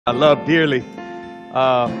I love dearly,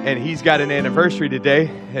 and he's got an anniversary today,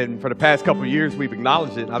 and for the past couple of years we've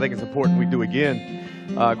acknowledged it. I think it's important we do again.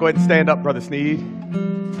 Go ahead and stand up, Brother Sneed.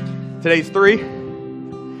 Today's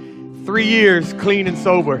 3 years clean and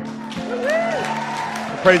sober.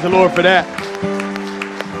 Praise the Lord for that.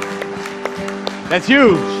 That's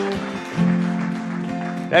huge.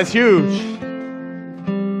 That's huge.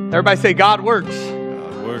 Everybody say, God works.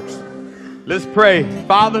 God works. Let's pray.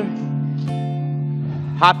 Father,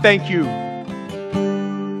 I thank you.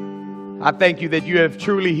 I thank you that you have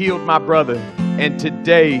truly healed my brother. And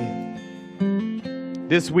today,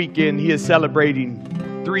 this weekend, he is celebrating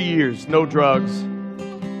 3 years, no drugs.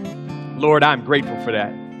 Lord, I'm grateful for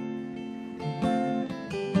that.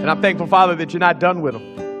 And I'm thankful, Father, that you're not done with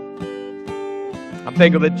him. I'm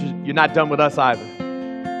thankful that you're not done with us either.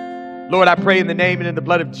 Lord, I pray in the name and in the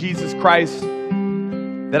blood of Jesus Christ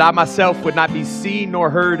that I myself would not be seen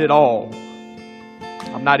nor heard at all.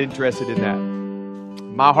 I'm not interested in that.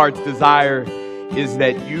 My heart's desire is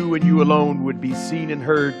that you and you alone would be seen and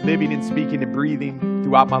heard, living and speaking and breathing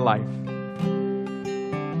throughout my life.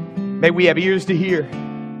 May we have ears to hear,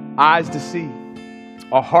 eyes to see,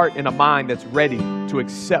 a heart and a mind that's ready to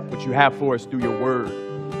accept what you have for us through your word.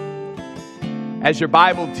 As your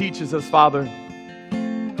Bible teaches us, Father,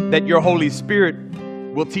 that your Holy Spirit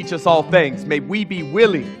will teach us all things. May we be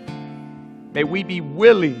willing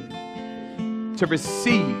to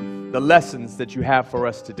receive the lessons that you have for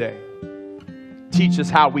us today. Teach us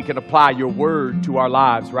how we can apply your word to our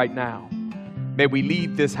lives right now. May we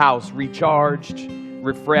leave this house recharged,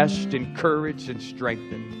 refreshed, encouraged, and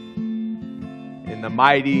strengthened. In the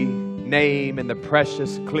mighty name and the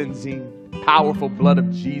precious, cleansing, powerful blood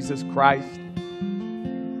of Jesus Christ,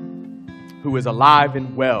 who is alive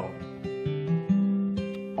and well.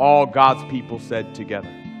 All God's people said together,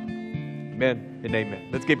 amen and amen.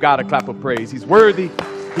 Let's give God a clap of praise. He's worthy.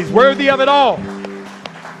 He's worthy of it all.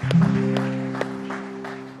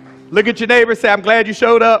 Look at your neighbor, say, I'm glad you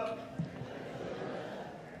showed up.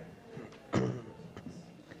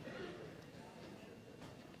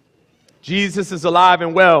 Jesus is alive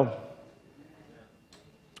and well.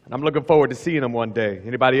 And I'm looking forward to seeing him one day.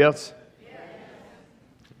 Anybody else?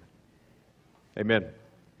 Amen.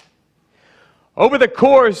 Over the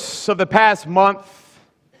course of the past month,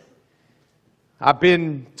 I've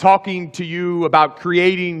been talking to you about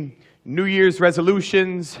creating New Year's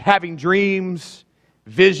resolutions, having dreams,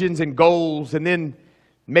 visions, and goals, and then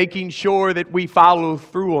making sure that we follow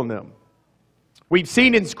through on them. We've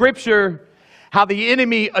seen in Scripture how the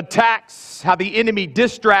enemy attacks, how the enemy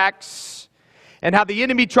distracts, and how the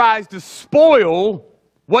enemy tries to spoil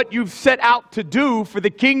what you've set out to do for the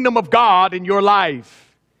kingdom of God in your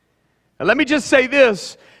life. And let me just say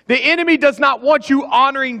this. The enemy does not want you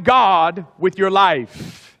honoring God with your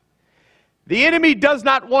life. The enemy does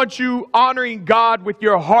not want you honoring God with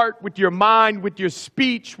your heart, with your mind, with your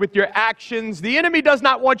speech, with your actions. The enemy does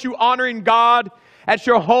not want you honoring God at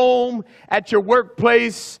your home, at your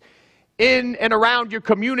workplace, in and around your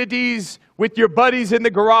communities, with your buddies in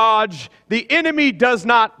the garage. The enemy does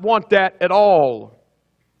not want that at all.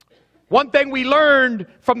 One thing we learned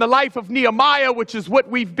from the life of Nehemiah, which is what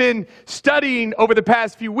we've been studying over the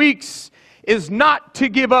past few weeks, is not to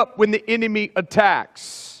give up when the enemy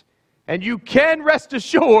attacks. And you can rest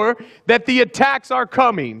assured that the attacks are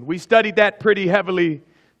coming. We studied that pretty heavily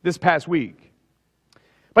this past week.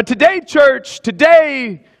 But today, church,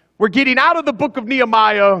 today we're getting out of the book of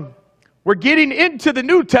Nehemiah. We're getting into the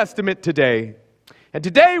New Testament today. And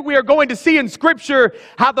today we are going to see in Scripture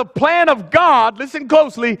how the plan of God, listen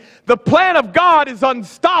closely, the plan of God is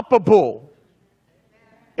unstoppable.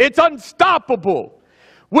 It's unstoppable.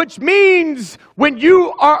 Which means when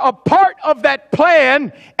you are a part of that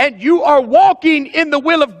plan and you are walking in the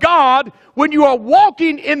will of God, when you are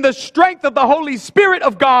walking in the strength of the Holy Spirit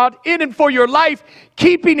of God in and for your life,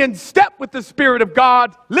 keeping in step with the Spirit of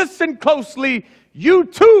God, listen closely, you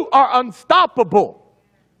too are unstoppable.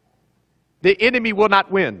 The enemy will not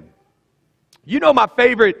win. You know my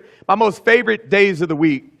most favorite days of the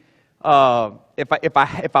week,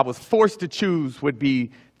 if I was forced to choose, would be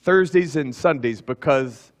Thursdays and Sundays,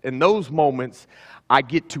 because in those moments I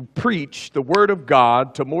get to preach the Word of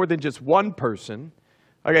God to more than just one person.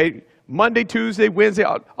 Okay, Monday, Tuesday, Wednesday,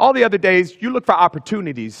 all the other days, you look for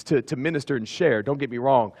opportunities to minister and share. Don't get me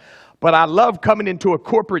wrong. But I love coming into a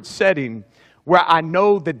corporate setting where I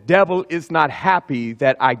know the devil is not happy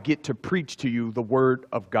that I get to preach to you the Word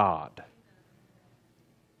of God.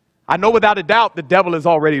 I know without a doubt the devil is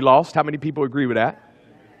already lost. How many people agree with that?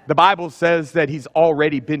 The Bible says that he's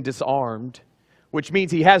already been disarmed, which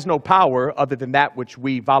means he has no power other than that which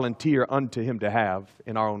we volunteer unto him to have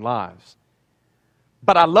in our own lives.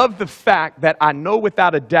 But I love the fact that I know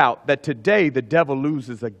without a doubt that today the devil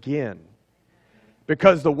loses again,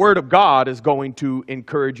 because the word of God is going to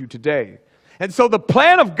encourage you today. And so the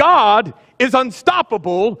plan of God is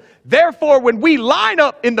unstoppable. Therefore, when we line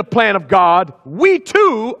up in the plan of God, we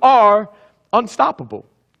too are unstoppable.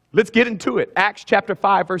 Let's get into it. Acts chapter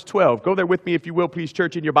 5, verse 12. Go there with me, if you will, please,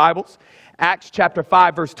 church, in your Bibles. Acts chapter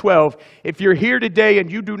 5, verse 12. If you're here today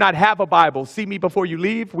and you do not have a Bible, see me before you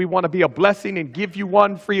leave. We want to be a blessing and give you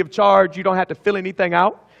one free of charge. You don't have to fill anything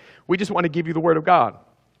out. We just want to give you the Word of God.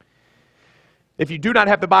 If you do not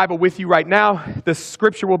have the Bible with you right now, the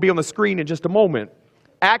scripture will be on the screen in just a moment.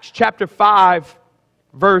 Acts chapter 5,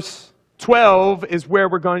 verse 12 is where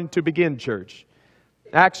we're going to begin, church.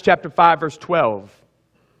 Acts chapter 5, verse 12.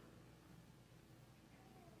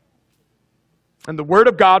 And the word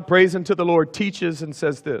of God, praise unto the Lord, teaches and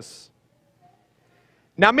says this.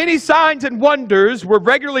 Now many signs and wonders were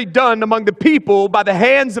regularly done among the people by the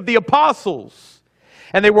hands of the apostles.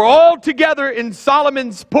 And they were all together in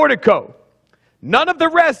Solomon's portico. None of the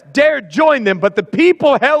rest dared join them, but the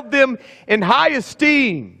people held them in high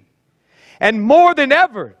esteem. And more than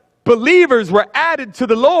ever, believers were added to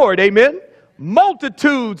the Lord, amen.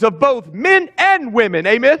 Multitudes of both men and women,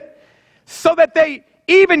 amen. So that they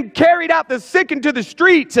even carried out the sick into the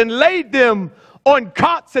streets and laid them on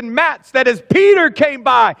cots and mats, that as Peter came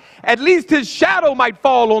by, at least his shadow might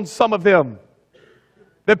fall on some of them.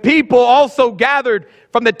 The people also gathered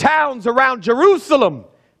from the towns around Jerusalem,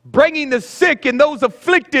 bringing the sick and those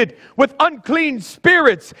afflicted with unclean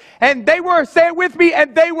spirits. And they were, say it with me,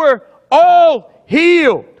 and they were all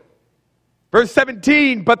healed. Verse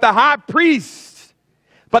 17, but the high priest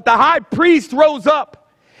rose up,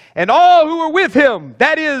 and all who were with him,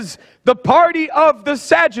 that is, the party of the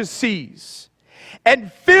Sadducees,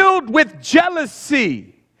 and filled with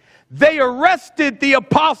jealousy, they arrested the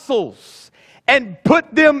apostles and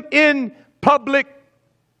put them in public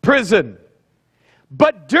prison.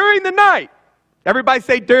 But during the night, everybody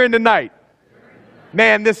say during the night.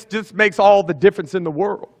 Man, this just makes all the difference in the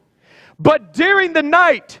world. But during the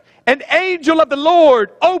night, an angel of the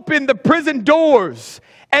Lord opened the prison doors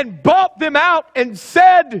and brought them out and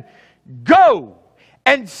said, go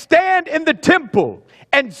and stand in the temple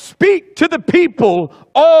and speak to the people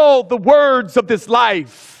all the words of this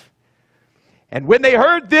life. And when they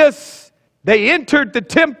heard this, they entered the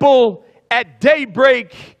temple at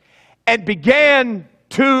daybreak and began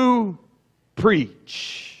to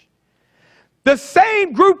preach. The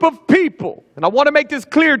same group of people, and I want to make this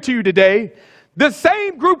clear to you today, the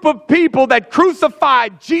same group of people that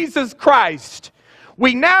crucified Jesus Christ,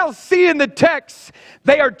 we now see in the text,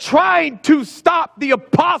 they are trying to stop the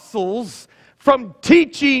apostles from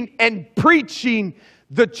teaching and preaching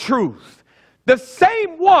the truth. The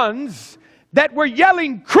same ones that were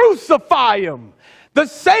yelling, crucify him, the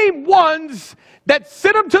same ones that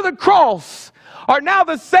sent him to the cross, are now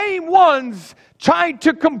the same ones trying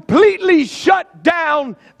to completely shut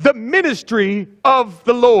down the ministry of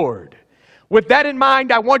the Lord. With that in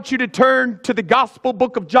mind, I want you to turn to the Gospel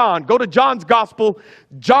book of John. Go to John's Gospel,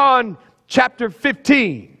 John chapter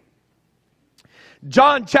 15.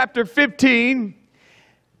 John chapter 15,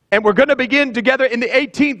 and we're going to begin together in the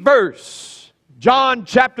 18th verse. John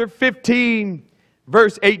chapter 15,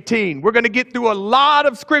 verse 18. We're going to get through a lot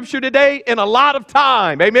of scripture today in a lot of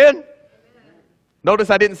time. Amen? Notice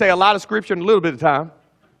I didn't say a lot of scripture in a little bit of time.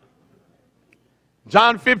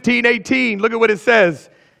 John 15, 18. Look at what it says.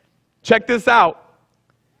 Check this out.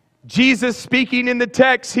 Jesus speaking in the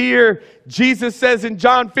text here. Jesus says in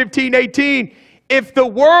John 15, 18, if the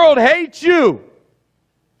world hates you.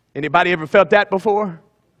 Anybody ever felt that before?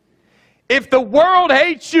 If the world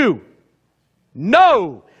hates you,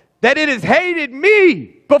 know that it has hated me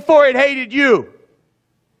before it hated you.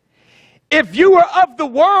 If you were of the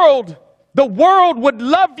world would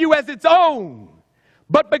love you as its own.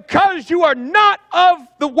 But because you are not of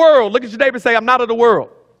the world, look at your neighbor and say, I'm not of the world.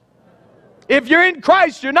 If you're in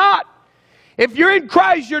Christ, you're not. If you're in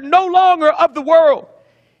Christ, you're no longer of the world.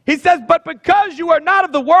 He says, but because you are not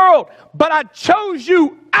of the world, but I chose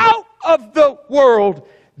you out of the world,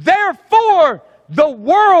 therefore the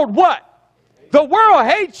world what? The world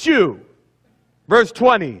hates you. Verse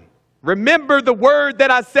 20, remember the word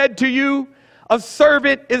that I said to you, a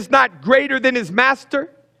servant is not greater than his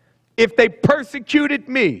master. If they persecuted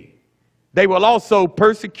me, they will also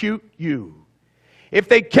persecute you. If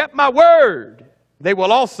they kept my word, they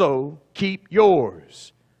will also keep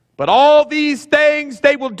yours. But all these things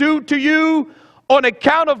they will do to you on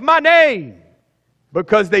account of my name,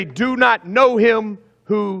 because they do not know him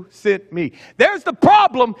who sent me. There's the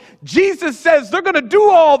problem. Jesus says they're going to do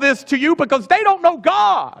all this to you because they don't know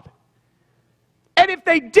God. And if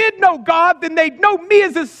they did know God, then they'd know me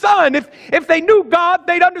as his son. If they knew God,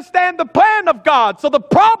 they'd understand the plan of God. So the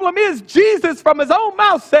problem is, Jesus from his own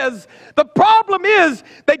mouth says, the problem is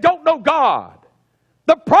they don't know God.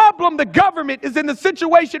 The problem the government is in the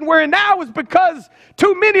situation we're in now is because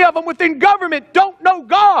too many of them within government don't know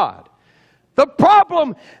God. The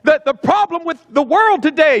problem with the world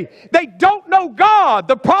today, they don't know God.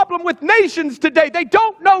 The problem with nations today, they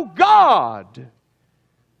don't know God.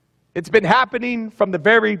 It's been happening from the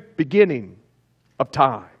very beginning of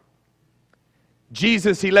time.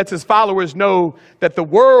 Jesus, he lets his followers know that the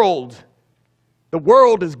world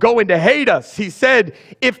is going to hate us. He said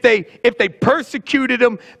if they persecuted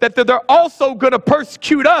him, that they're also going to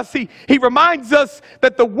persecute us. He reminds us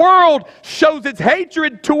that the world shows its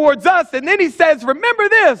hatred towards us. And then he says, remember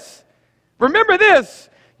this. Remember this.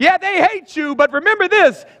 Yeah, they hate you, but remember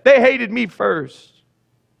this. They hated me first.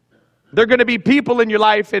 There are going to be people in your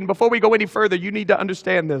life, and before we go any further, you need to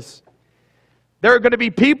understand this. There are going to be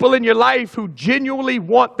people in your life who genuinely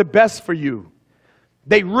want the best for you.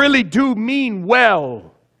 They really do mean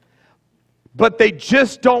well, but they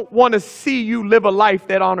just don't want to see you live a life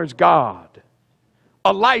that honors God,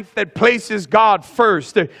 a life that places God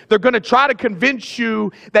first. They're going to try to convince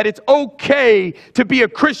you that it's okay to be a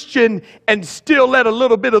Christian and still let a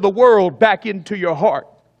little bit of the world back into your heart.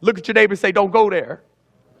 Look at your neighbor and say, don't go there.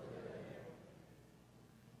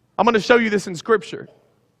 I'm going to show you this in Scripture.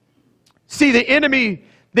 See, the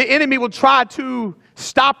enemy will try to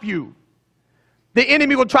stop you. The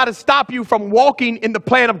enemy will try to stop you from walking in the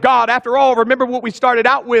plan of God. After all, remember what we started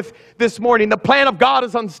out with this morning. The plan of God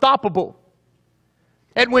is unstoppable.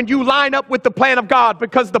 And when you line up with the plan of God,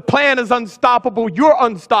 because the plan is unstoppable, you're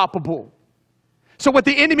unstoppable. So what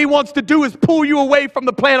the enemy wants to do is pull you away from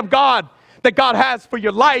the plan of God that God has for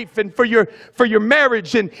your life and for your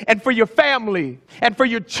marriage and for your family and for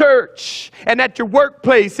your church and at your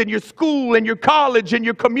workplace and your school and your college and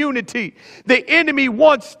your community. The enemy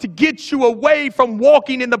wants to get you away from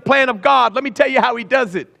walking in the plan of God. Let me tell you how he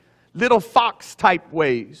does it. Little fox type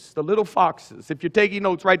ways. The little foxes. If you're taking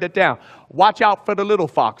notes, write that down. Watch out for the little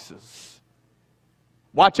foxes.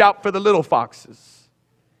 Watch out for the little foxes.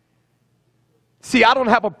 See, I don't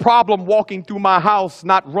have a problem walking through my house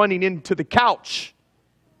not running into the couch.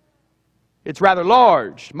 It's rather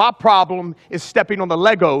large. My problem is stepping on the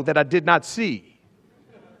Lego that I did not see.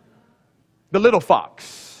 The little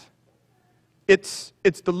fox. It's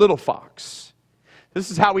the little fox. This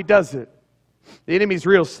is how he does it. The enemy's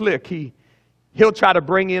real slick. He'll try to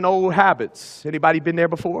bring in old habits. Anybody been there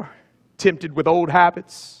before? Tempted with old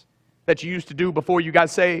habits that you used to do before you got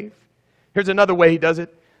saved? Here's another way he does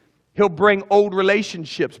it. He'll bring old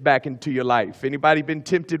relationships back into your life. Anybody been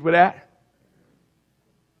tempted with that?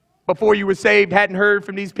 Before you were saved, hadn't heard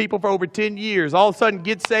from these people for over 10 years. All of a sudden,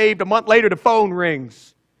 get saved. A month later, the phone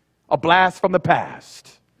rings. A blast from the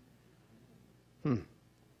past.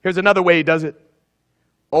 Here's another way he does it.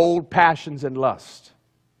 Old passions and lust.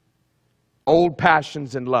 Old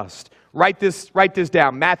passions and lust. Write this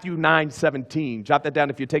down. Matthew 9:17. Jot that down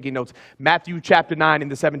if you're taking notes. Matthew chapter 9 in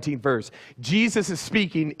the 17th verse. Jesus is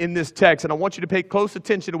speaking in this text, and I want you to pay close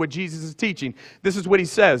attention to what Jesus is teaching. This is what he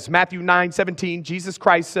says. Matthew 9:17. Jesus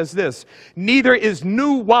Christ says this. Neither is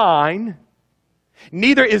new wine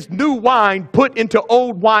put into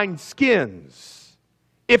old wine skins.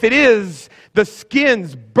 If it is, the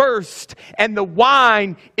skins burst, and the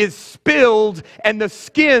wine is spilled, and the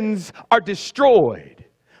skins are destroyed.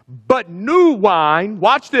 But new wine,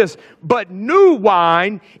 watch this, but new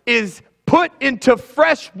wine is put into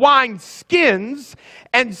fresh wine skins,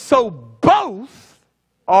 and so both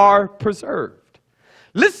are preserved.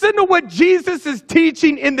 Listen to what Jesus is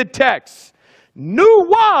teaching in the text. New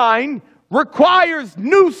wine requires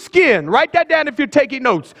new skin. Write that down if you're taking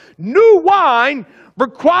notes. New wine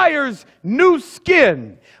requires new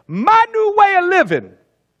skin. My new way of living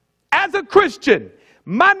as a Christian,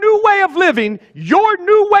 my new way of living, your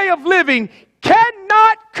new way of living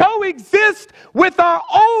cannot coexist with our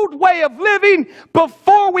old way of living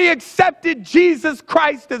before we accepted Jesus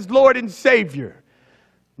Christ as Lord and Savior.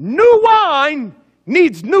 New wine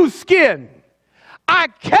needs new skin. I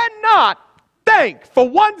cannot think for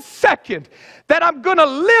 1 second that I'm going to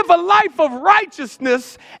live a life of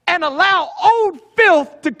righteousness and allow old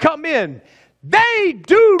filth to come in. They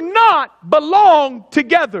do not belong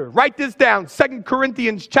together. Write this down. 2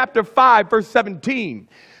 Corinthians chapter 5, verse 17.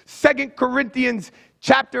 2 Corinthians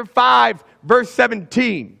chapter 5, verse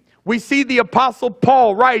 17. We see the Apostle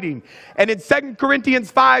Paul writing. And in 2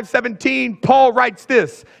 Corinthians 5:17, Paul writes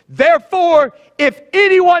this. Therefore, if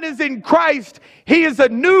anyone is in Christ, he is a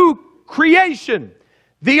new creation.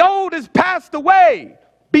 The old is passed away.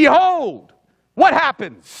 Behold, what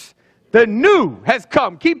happens? The new has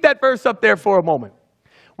come. Keep that verse up there for a moment.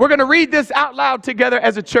 We're going to read this out loud together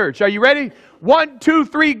as a church. Are you ready? 1, 2,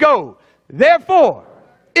 3, go. Therefore,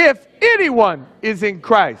 if anyone is in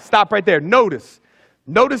Christ. Stop right there. Notice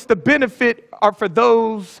the benefit are for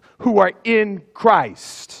those who are in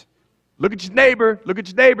Christ. Look at your neighbor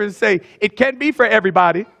and say, it can be for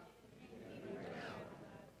everybody,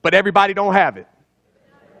 but everybody don't have it.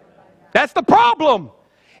 That's the problem.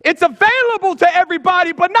 It's available to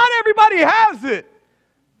everybody, but not everybody has it.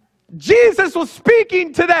 Jesus was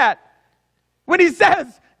speaking to that when he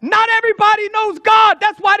says, not everybody knows God.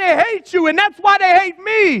 That's why they hate you, and that's why they hate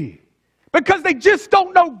me. Because they just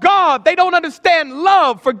don't know God. They don't understand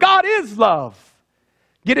love, for God is love.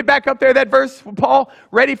 Get it back up there, that verse from Paul.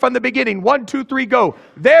 Ready from the beginning. 1, 2, 3, go.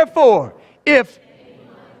 Therefore, if...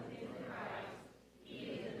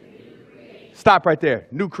 Stop right there.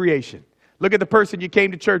 New creation. Look at the person you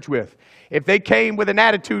came to church with. If they came with an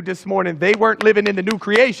attitude this morning, they weren't living in the new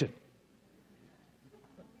creation.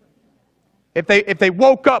 If they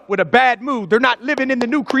woke up with a bad mood, they're not living in the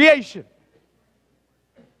new creation.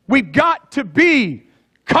 We've got to be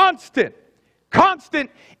constant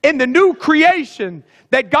in the new creation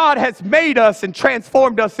that God has made us and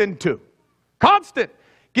transformed us into. Constant.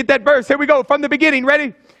 Get that verse. Here we go. From the beginning.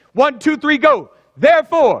 Ready? 1, 2, 3, go.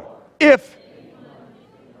 Therefore, if...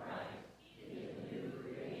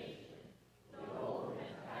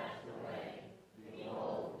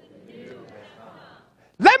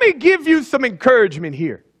 Let me give you some encouragement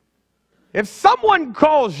here. If someone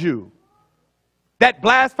calls you that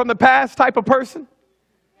blast from the past type of person,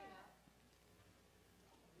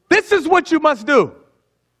 this is what you must do.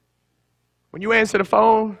 When you answer the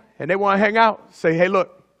phone and they want to hang out, say, hey,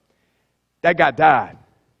 look, that guy died.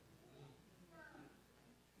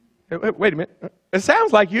 Wait a minute. It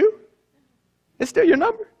sounds like you. It's still your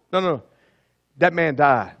number. No. That man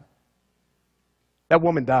died. That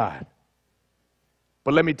woman died.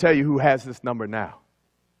 But let me tell you who has this number now.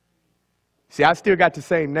 See, I still got the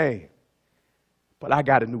same name, but I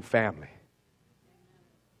got a new family.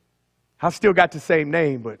 I still got the same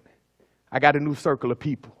name, but I got a new circle of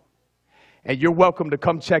people. And you're welcome to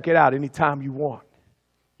come check it out anytime you want.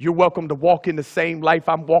 You're welcome to walk in the same life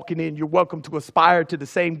I'm walking in. You're welcome to aspire to the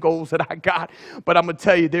same goals that I got. But I'm going to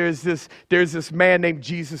tell you, there's this man named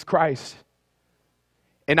Jesus Christ.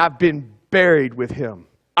 And I've been buried with him.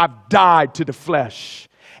 I've died to the flesh,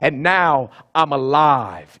 and now I'm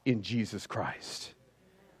alive in Jesus Christ.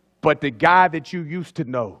 But the guy that you used to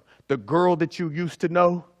know, the girl that you used to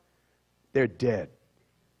know, they're dead.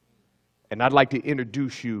 And I'd like to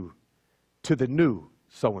introduce you to the new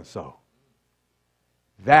so-and-so.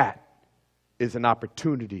 That is an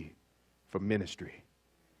opportunity for ministry.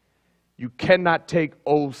 You cannot take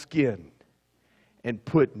old skin and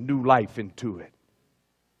put new life into it.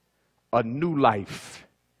 A new life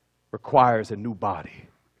requires a new body.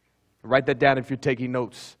 Write that down if you're taking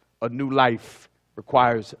notes. A new life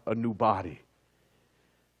requires a new body.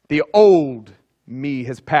 The old me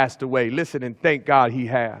has passed away. Listen, and thank God he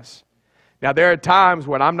has. Now, there are times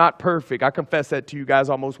when I'm not perfect. I confess that to you guys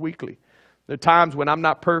almost weekly. There are times when I'm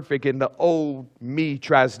not perfect and the old me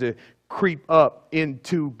tries to creep up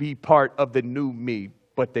into be part of the new me.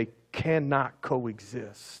 But they cannot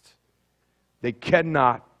coexist. They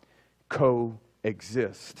cannot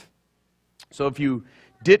coexist. So if you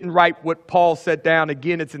didn't write what Paul set down,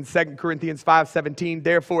 again, it's in 2 Corinthians 5:17.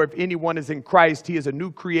 Therefore, if anyone is in Christ, he is a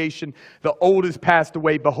new creation. The old has passed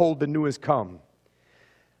away. Behold, the new has come.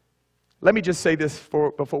 Let me just say this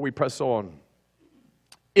before we press on.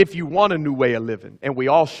 If you want a new way of living, and we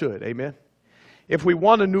all should, amen. If we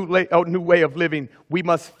want a new way of living, we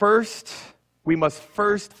must first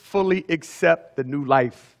fully accept the new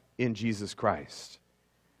life in Jesus Christ.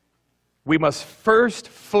 We must first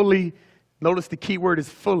fully, notice the key word is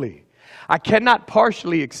fully. I cannot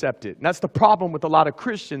partially accept it. And that's the problem with a lot of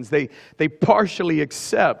Christians. They partially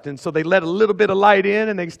accept. And so they let a little bit of light in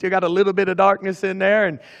and they still got a little bit of darkness in there.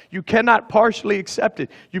 And you cannot partially accept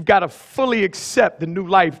it. You've got to fully accept the new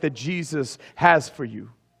life that Jesus has for you.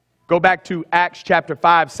 Go back to Acts chapter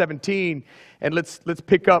 5:17 and let's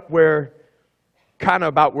pick up where, kind of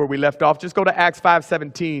about where we left off. Just go to Acts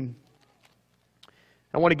 5:17.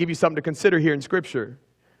 I want to give you something to consider here in Scripture.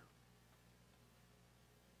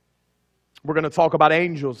 We're going to talk about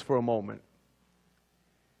angels for a moment.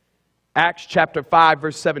 Acts chapter 5,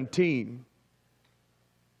 verse 17.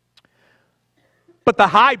 But the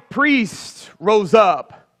high priest rose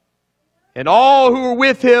up, and all who were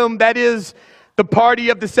with him, that is, the party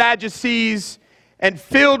of the Sadducees, and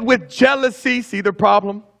filled with jealousy. See the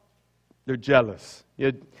problem? They're jealous.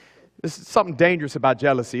 This is something dangerous about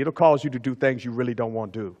jealousy. It'll cause you to do things you really don't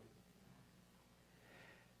want to do.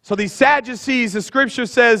 So these Sadducees, the scripture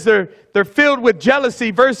says they're filled with jealousy.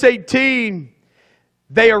 Verse 18,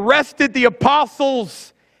 they arrested the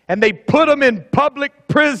apostles and they put them in public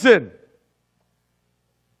prison.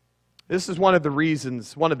 This is one of the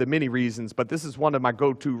reasons, one of the many reasons, but this is one of my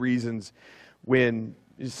go-to reasons when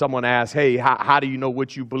someone asks, hey, how do you know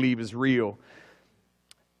what you believe is real?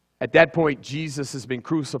 At that point, Jesus has been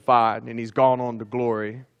crucified and he's gone on to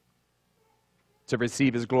glory to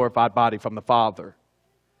receive his glorified body from the Father.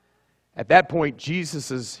 At that point,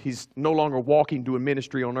 he's no longer walking doing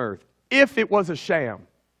ministry on earth. If it was a sham,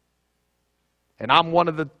 and I'm one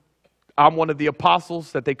of the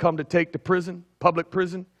apostles that they come to take to prison, public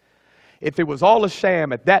prison, if it was all a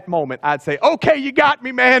sham at that moment, I'd say, okay, you got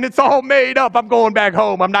me, man. It's all made up. I'm going back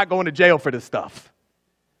home. I'm not going to jail for this stuff.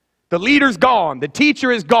 The leader's gone. The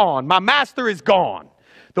teacher is gone. My master is gone.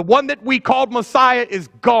 The one that we called Messiah is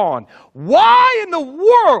gone. Why in the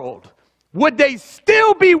world would they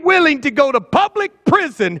still be willing to go to public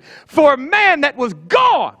prison for a man that was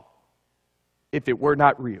gone if it were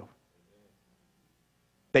not real?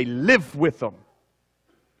 They lived with them.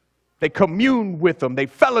 They communed with them. They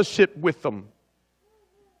fellowshiped with them.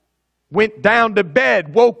 Went down to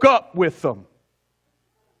bed, woke up with them.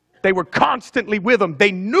 They were constantly with them.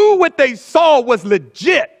 They knew what they saw was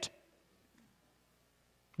legit.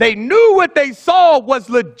 They knew what they saw was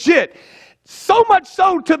legit. So much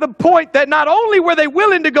so to the point that not only were they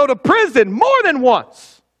willing to go to prison more than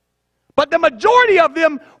once, but the majority of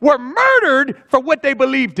them were murdered for what they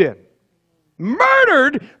believed in.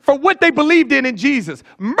 Murdered for what they believed in Jesus.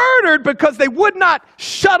 Murdered because they would not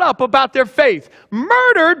shut up about their faith.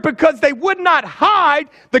 Murdered because they would not hide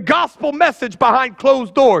the gospel message behind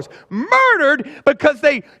closed doors. Murdered because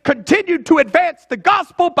they continued to advance the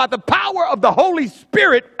gospel by the power of the Holy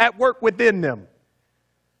Spirit at work within them.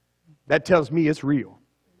 That tells me it's real.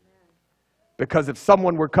 Because if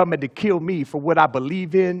someone were coming to kill me for what I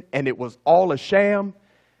believe in and it was all a sham,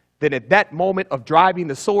 then at that moment of driving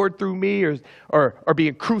the sword through me or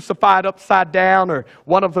being crucified upside down or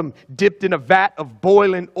one of them dipped in a vat of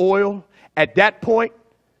boiling oil, at that point,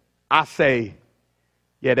 I say,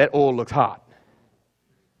 yeah, that oil looks hot.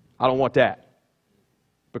 I don't want that.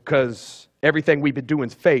 Because everything we've been doing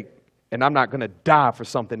is fake, and I'm not going to die for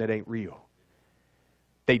something that ain't real.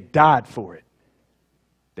 They died for it.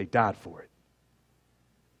 They died for it.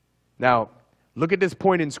 Now, look at this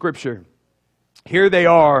point in Scripture. Here they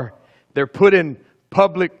are. They're put in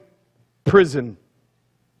public prison.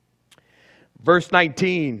 Verse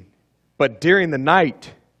 19, but during the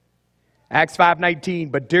night, Acts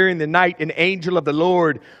 5:19, but during the night an angel of the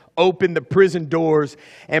Lord opened the prison doors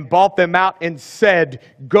and brought them out and said,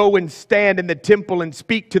 go and stand in the temple and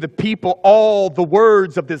speak to the people all the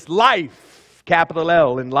words of this life, capital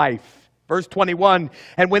L in life. Verse 21,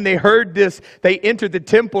 and when they heard this, they entered the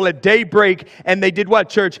temple at daybreak, and they did what,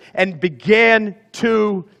 church? And began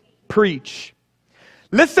to preach.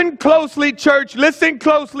 Listen closely, church. Listen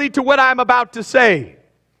closely to what I'm about to say.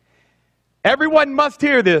 Everyone must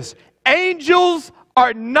hear this. Angels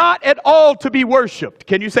are not at all to be worshiped.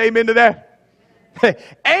 Can you say amen to that?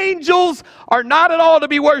 Angels are not at all to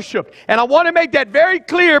be worshiped. And I want to make that very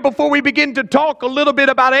clear before we begin to talk a little bit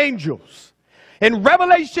about angels. In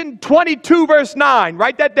Revelation 22, verse 9,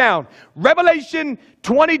 write that down. Revelation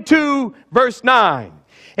 22, verse 9.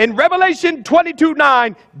 In Revelation 22,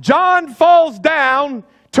 9, John falls down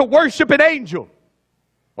to worship an angel.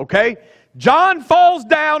 Okay? John falls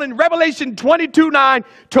down in Revelation 22, 9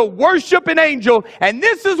 to worship an angel. And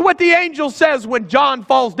this is what the angel says when John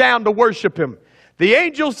falls down to worship him. The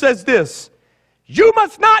angel says this, you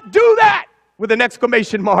must not do that, with an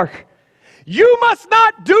exclamation mark. You must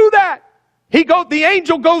not do that. The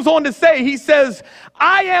angel goes on to say, he says,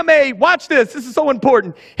 watch this is so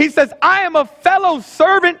important. He says, I am a fellow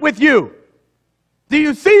servant with you. Do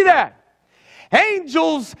you see that?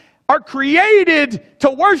 Angels are created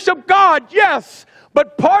to worship God, yes,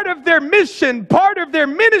 but part of their mission, part of their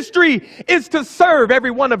ministry is to serve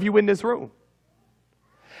every one of you in this room.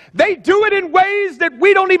 They do it in ways that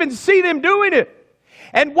we don't even see them doing it.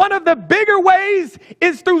 And one of the bigger ways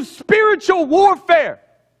is through spiritual warfare.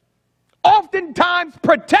 Oftentimes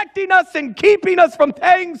protecting us and keeping us from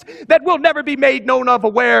things that will never be made known of,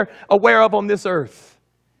 aware of on this earth.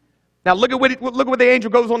 Now look at what the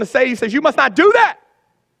angel goes on to say. He says, you must not do that.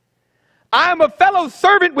 I am a fellow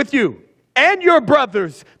servant with you and your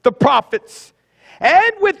brothers, the prophets,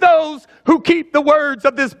 and with those who keep the words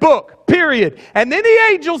of this book, period. And then the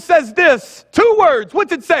angel says this, 2 words.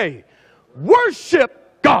 What's it say?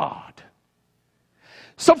 Worship God.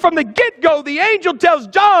 So from the get-go, the angel tells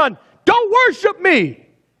John, don't worship me.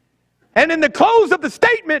 And in the close of the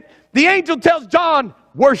statement, the angel tells John,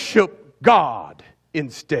 worship God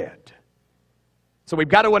instead. So we've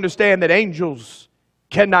got to understand that angels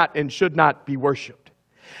cannot and should not be worshiped.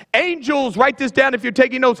 Angels, write this down if you're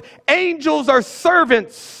taking notes. Angels are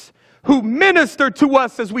servants who minister to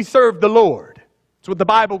us as we serve the Lord. That's what the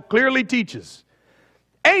Bible clearly teaches.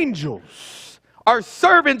 Angels are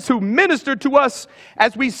servants who minister to us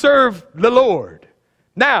as we serve the Lord.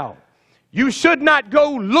 Now, you should not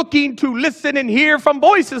go looking to listen and hear from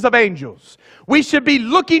voices of angels. We should be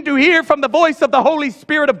looking to hear from the voice of the Holy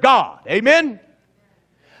Spirit of God. Amen?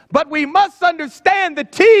 But we must understand the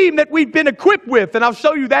team that we've been equipped with, and I'll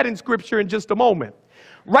show you that in Scripture in just a moment.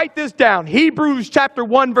 Write this down. Hebrews chapter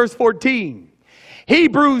 1, verse 14.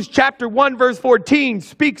 Hebrews chapter 1 verse 14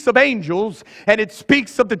 speaks of angels, and it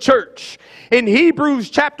speaks of the church. In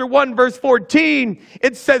Hebrews chapter 1 verse 14,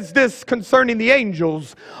 it says this concerning the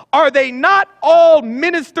angels: are they not all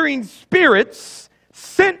ministering spirits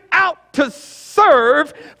sent out to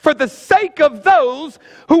serve for the sake of those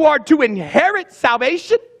who are to inherit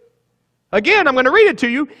salvation? Again, I'm going to read it to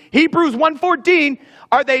you. Hebrews 1:14,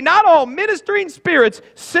 are they not all ministering spirits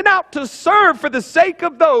sent out to serve for the sake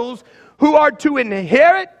of those who are to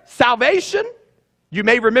inherit salvation? You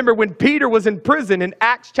may remember when Peter was in prison in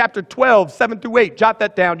Acts chapter 12, 7 through 8. Jot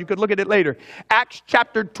that down. You could look at it later. Acts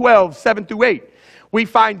chapter 12, 7 through 8. We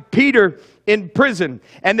find Peter in prison,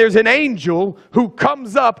 and there's an angel who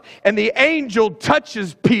comes up, and the angel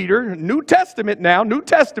touches Peter. New Testament now, New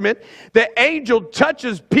Testament. The angel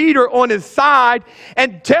touches Peter on his side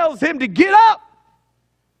and tells him to get up.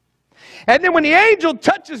 And then when the angel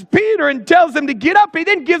touches Peter and tells him to get up, he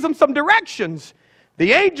then gives him some directions.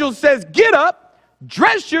 The angel says, get up,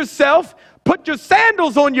 dress yourself, put your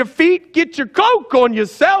sandals on your feet, get your cloak on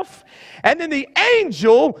yourself. And then the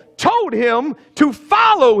angel told him to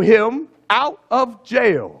follow him out of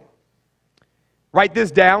jail. Write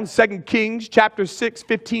this down, 2 Kings chapter 6,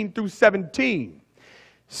 15 through 17.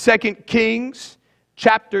 2 Kings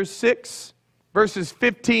chapter 6, verses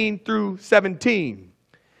 15 through 17.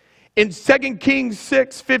 In 2 Kings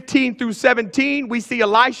 6, 15 through 17, we see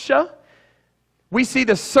Elisha. We see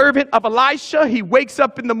the servant of Elisha. He wakes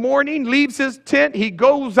up in the morning, leaves his tent, he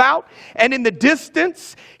goes out, and in the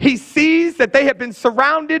distance, he sees that they have been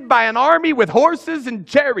surrounded by an army with horses and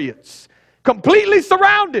chariots. Completely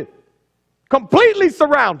surrounded. Completely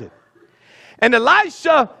surrounded. And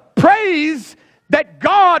Elisha prays that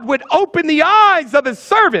God would open the eyes of his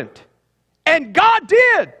servant. And God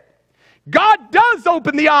did. God does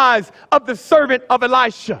open the eyes of the servant of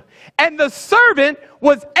Elisha. And the servant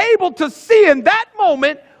was able to see in that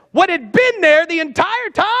moment what had been there the entire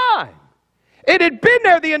time. It had been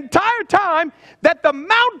there the entire time, that the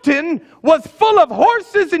mountain was full of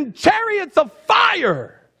horses and chariots of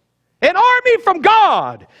fire. An army from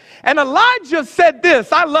God. And Elijah said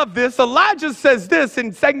this. I love this. Elijah says this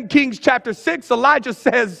in 2 Kings chapter 6. Elijah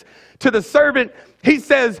says to the servant, he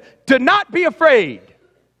says, do not be afraid.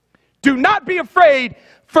 Do not be afraid,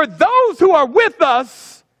 for those who are with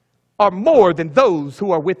us are more than those who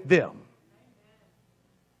are with them.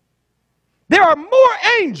 There are more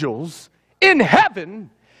angels in heaven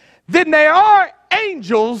than there are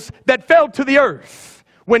angels that fell to the earth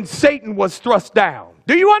when Satan was thrust down.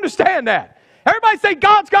 Do you understand that? Everybody say,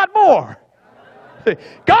 God's got more.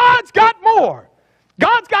 God's got more.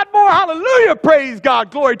 God's got more. Hallelujah. Praise God.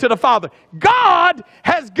 Glory to the Father. God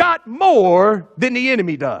has got more than the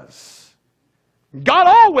enemy does. God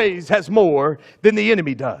always has more than the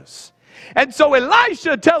enemy does. And so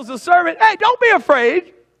Elisha tells the servant, hey, don't be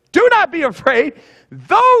afraid. Do not be afraid.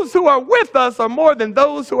 Those who are with us are more than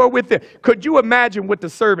those who are with them. Could you imagine what the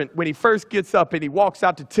servant, when he first gets up and he walks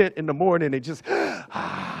out the tent in the morning and just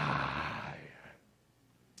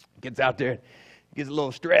gets out there, gets a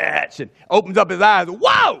little stretch and opens up his eyes.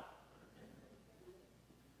 Whoa!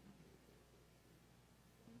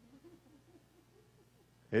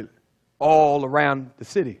 All around the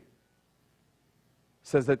city. It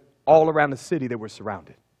says that all around the city they were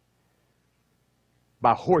surrounded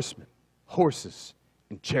by horsemen, horses,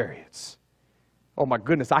 and chariots. Oh my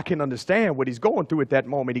goodness, I can understand what he's going through at that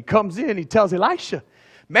moment. He comes in, he tells Elisha,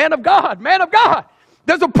 man of God,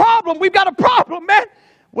 there's a problem. We've got a problem, man.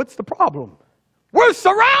 What's the problem? We're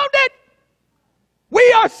surrounded.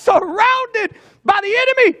 We are surrounded by the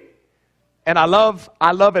enemy. And I love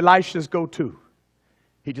Elisha's go-to.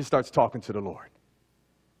 He just starts talking to the Lord.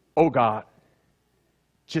 Oh God,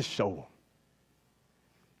 just show him.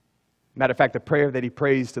 Matter of fact, the prayer that he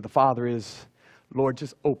prays to the Father is, Lord,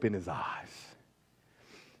 just open his eyes.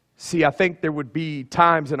 See, I think there would be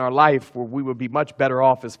times in our life where we would be much better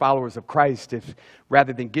off as followers of Christ if,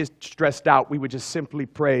 rather than get stressed out, we would just simply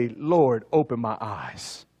pray, Lord, open my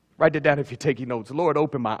eyes. Write that down if you're taking notes. Lord,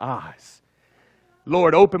 open my eyes.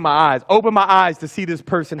 Lord, open my eyes. Open my eyes to see this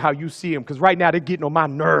person how you see him, because right now they're getting on my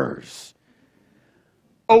nerves.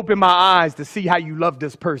 Open my eyes to see how you love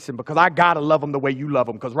this person, because I got to love them the way you love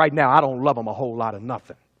them, because right now I don't love them a whole lot of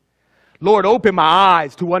nothing. Lord, open my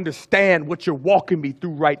eyes to understand what you're walking me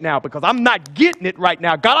through right now, because I'm not getting it right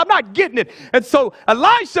now. God, I'm not getting it. And so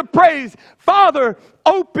Elisha prays, Father,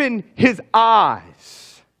 open his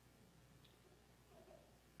eyes.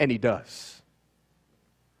 And he does.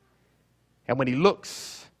 And when he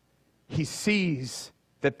looks, he sees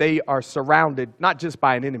that they are surrounded not just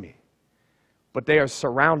by an enemy, but they are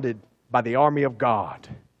surrounded by the army of God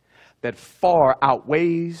that far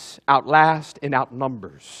outweighs, outlasts, and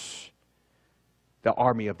outnumbers the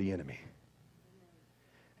army of the enemy.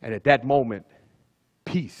 And at that moment,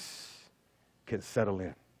 peace can settle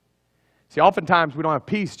in. See, oftentimes we don't have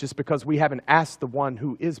peace just because we haven't asked the one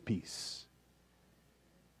who is peace.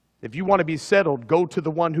 If you want to be settled, go to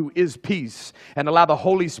the one who is peace and allow the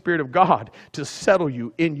Holy Spirit of God to settle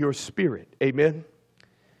you in your spirit. Amen.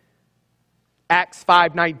 Acts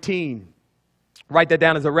 5:19. Write that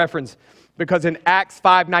down as a reference, because in Acts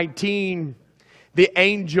 5:19, the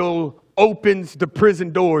angel opens the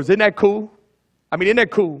prison doors. Isn't that cool? I mean, isn't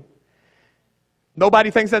that cool?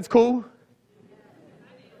 Nobody thinks that's cool?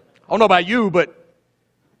 I don't know about you, but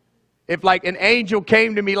if like an angel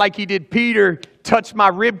came to me like he did Peter, touched my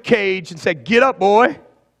rib cage and said, get up, boy.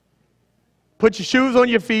 Put your shoes on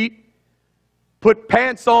your feet. Put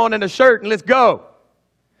pants on and a shirt and let's go.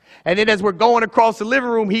 And then as we're going across the living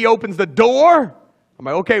room, he opens the door. I'm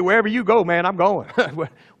like, okay, wherever you go, man, I'm going.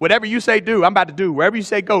 Whatever you say do, I'm about to do. Wherever you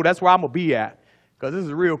say go, that's where I'm going to be at, because this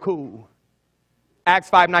is real cool. Acts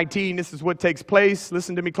 5:19, this is what takes place.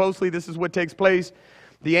 Listen to me closely. This is what takes place.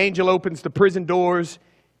 The angel opens the prison doors,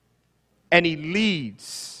 and he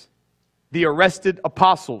leads the arrested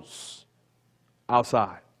apostles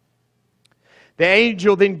outside. The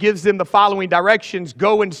angel then gives them the following directions.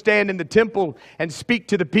 Go and stand in the temple and speak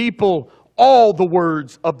to the people all the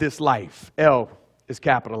words of this life. L is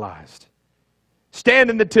capitalized. Stand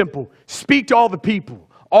in the temple. Speak to all the people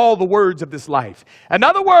all the words of this life. In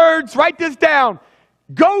other words, write this down.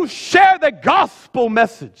 Go share the gospel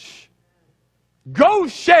message. Go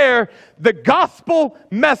share the gospel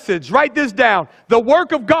message. Write this down. The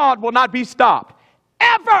work of God will not be stopped.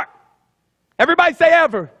 Ever. Everybody say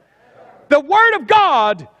ever. The word of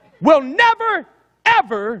God will never,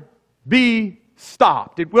 ever be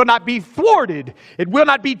stopped. It will not be thwarted. It will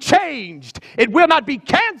not be changed. It will not be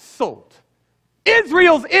canceled.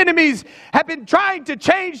 Israel's enemies have been trying to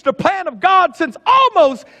change the plan of God since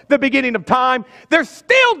almost the beginning of time. They're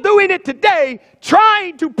still doing it today,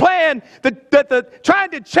 trying to trying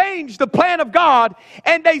to change the plan of God,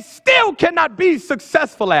 and they still cannot be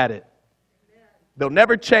successful at it. They'll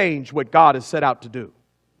never change what God has set out to do.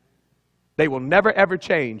 They will never ever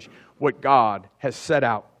change what God has set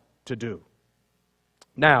out to do.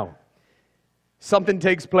 Now, something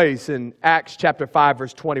takes place in Acts chapter 5,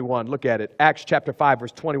 verse 21. Look at it. Acts chapter 5,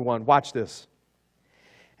 verse 21. Watch this.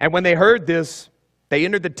 And when they heard this, they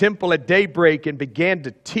entered the temple at daybreak and began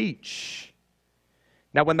to teach.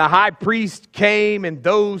 Now, when the high priest came and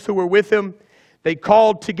those who were with him, they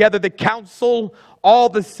called together the council, all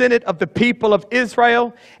the senate of the people of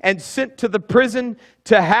Israel, and sent to the prison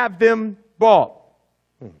to have them brought.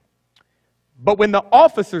 But when the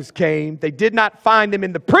officers came, they did not find them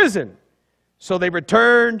in the prison. So they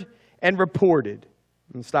returned and reported.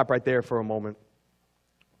 And stop right there for a moment.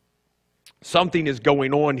 Something is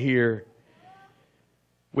going on here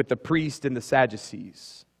with the priest and the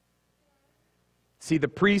Sadducees. See, the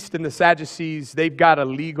priest and the Sadducees, they've got a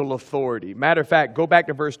legal authority. Matter of fact, go back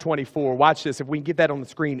to verse 24. Watch this. If we can get that on the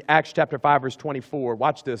screen. Acts chapter 5, verse 24.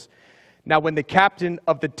 Watch this. Now, when the captain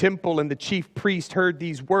of the temple and the chief priest heard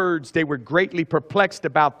these words, they were greatly perplexed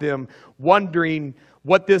about them, wondering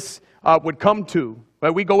what this would come to.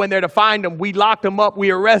 But we go in there to find them. We locked them up.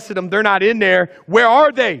 We arrested them. They're not in there. Where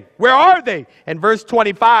are they? Where are they? And verse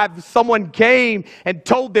 25, someone came and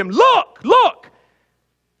told them, look,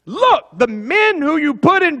 the men who you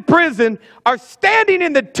put in prison are standing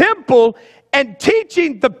in the temple and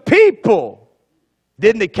teaching the people.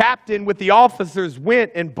 Then the captain with the officers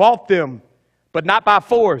went and bought them, but not by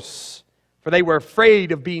force, for they were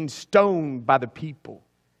afraid of being stoned by the people.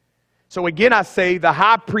 So again, I say the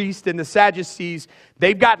high priest and the Sadducees,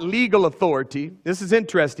 they've got legal authority. This is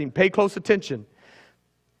interesting. Pay close attention.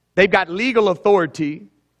 They've got legal authority.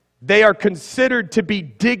 They are considered to be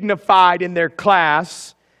dignified in their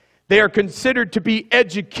class. They are considered to be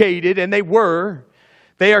educated, and they were.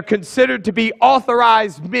 They are considered to be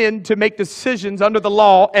authorized men to make decisions under the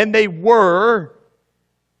law, and they were.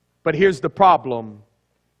 But here's the problem.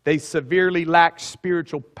 They severely lack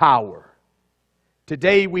spiritual power.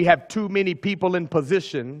 Today we have too many people in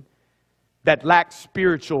position that lack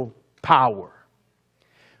spiritual power.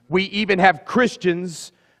 We even have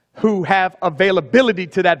Christians who have availability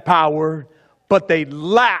to that power, but they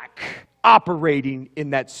lack operating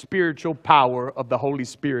in that spiritual power of the Holy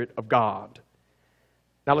Spirit of God.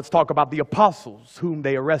 Now let's talk about the apostles whom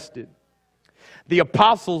they arrested. The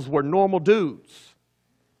apostles were normal dudes.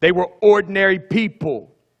 They were ordinary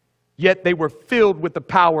people, yet they were filled with the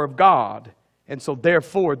power of God. And so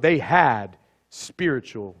therefore they had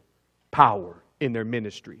spiritual power in their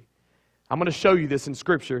ministry. I'm going to show you this in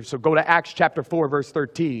Scripture. So go to Acts chapter 4, verse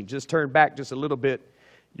 13. Just turn back just a little bit.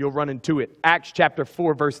 You'll run into it. Acts chapter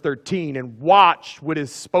 4, verse 13. And watch what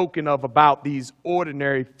is spoken of about these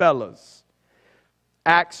ordinary fellas.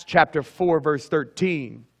 Acts chapter 4, verse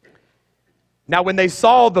 13. Now when they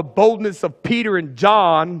saw the boldness of Peter and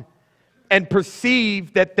John and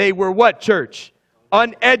perceived that they were what, church?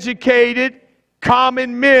 Uneducated,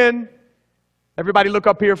 common men. Everybody look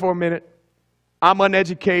up here for a minute. I'm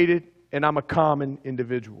uneducated and I'm a common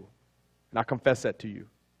individual. And I confess that to you.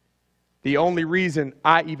 The only reason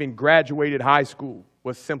I even graduated high school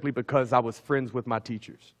was simply because I was friends with my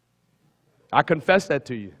teachers. I confess that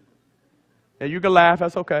to you. And you can laugh,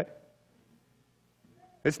 that's okay.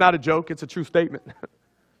 It's not a joke, it's a true statement.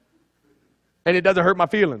 And it doesn't hurt my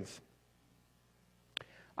feelings.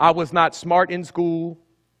 I was not smart in school.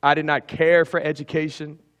 I did not care for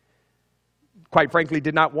education. Quite frankly,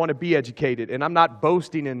 did not want to be educated. And I'm not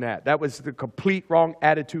boasting in that. That was the complete wrong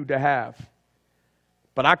attitude to have.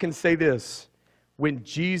 But I can say this. When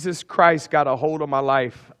Jesus Christ got a hold of my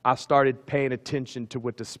life, I started paying attention to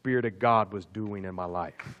what the Spirit of God was doing in my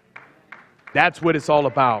life. That's what it's all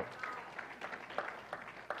about.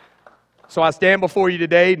 So I stand before you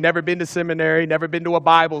today, never been to seminary, never been to a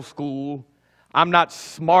Bible school. I'm not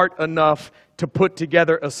smart enough to put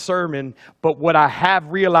together a sermon, but what I have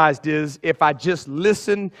realized is if I just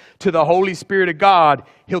listen to the Holy Spirit of God,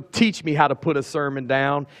 He'll teach me how to put a sermon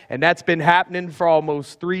down. And that's been happening for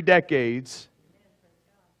almost 3 decades.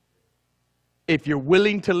 If you're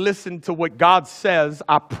willing to listen to what God says,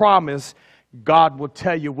 I promise God will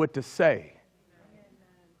tell you what to say.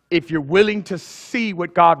 If you're willing to see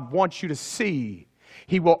what God wants you to see,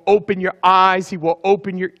 He will open your eyes, He will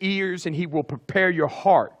open your ears, and He will prepare your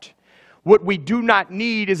heart. What we do not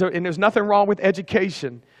need is, and there's nothing wrong with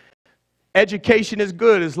education. Education is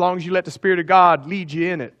good as long as you let the Spirit of God lead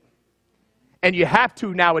you in it. And you have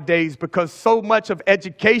to nowadays because so much of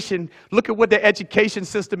education, look at what the education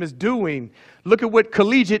system is doing. Look at what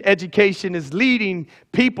collegiate education is leading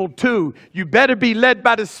people to. You better be led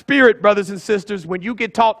by the Spirit, brothers and sisters, when you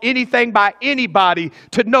get taught anything by anybody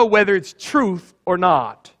to know whether it's truth or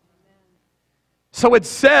not. So it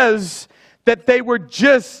says that they were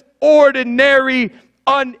just ordinary,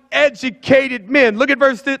 uneducated men. Look at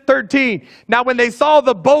verse 13. Now when they saw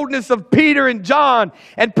the boldness of Peter and John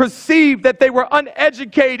and perceived that they were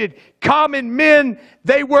uneducated, common men,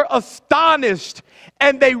 they were astonished.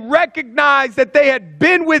 And they recognized that they had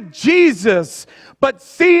been with Jesus. But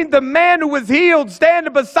seeing the man who was healed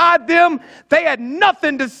standing beside them, they had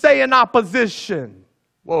nothing to say in opposition.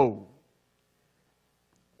 Whoa.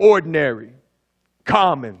 Ordinary,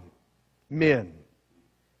 common men.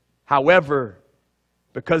 However,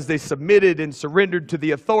 because they submitted and surrendered to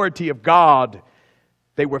the authority of God,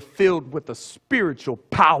 they were filled with a spiritual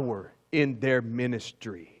power in their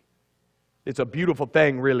ministry. It's a beautiful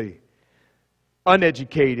thing, really.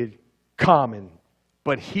 Uneducated, common.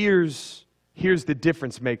 But here's the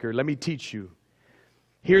difference maker. Let me teach you.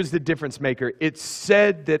 Here's the difference maker. It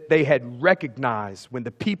said that they had recognized when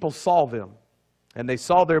the people saw them, and they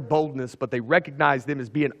saw their boldness, but they recognized them as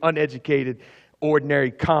being uneducated, ordinary,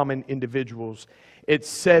 common individuals. It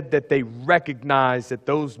said that they recognized that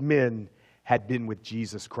those men had been with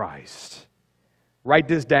Jesus Christ. Write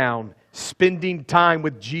this down. Spending time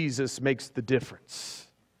with Jesus makes the difference.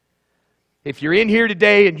 If you're in here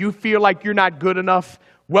today and you feel like you're not good enough,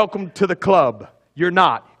 welcome to the club. You're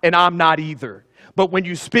not, and I'm not either. But when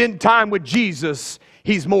you spend time with Jesus,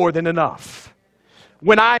 He's more than enough.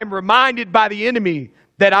 When I am reminded by the enemy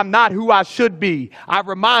that I'm not who I should be, I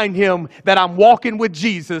remind him that I'm walking with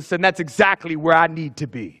Jesus, and that's exactly where I need to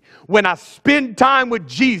be. When I spend time with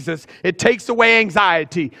Jesus, it takes away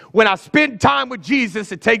anxiety. When I spend time with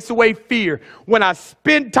Jesus, it takes away fear. When I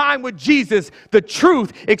spend time with Jesus, the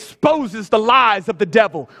truth exposes the lies of the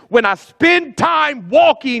devil. When I spend time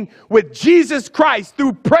walking with Jesus Christ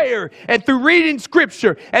through prayer and through reading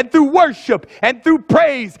scripture and through worship and through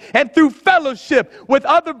praise and through fellowship with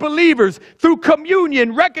other believers, through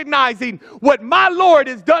communion, recognizing what my Lord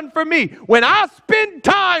has done for me. When I spend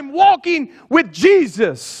time walking with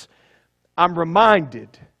Jesus, I'm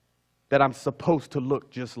reminded that I'm supposed to look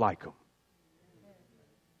just like him.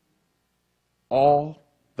 All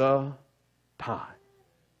the time.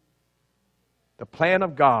 The plan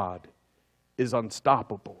of God is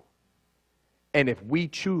unstoppable. And if we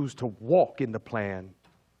choose to walk in the plan,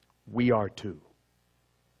 we are too.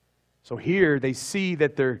 So here they see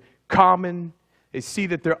that they're common. They see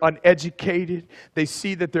that they're uneducated. They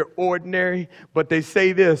see that they're ordinary. But they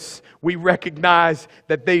say this: we recognize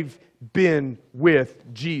that they've been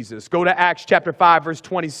with Jesus. Go to Acts chapter 5, verse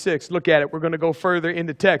 26. Look at it. We're going to go further in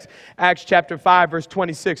the text. Acts chapter 5, verse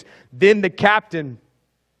 26. Then the captain,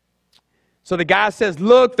 so the guy says,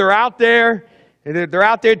 look, they're out there. They're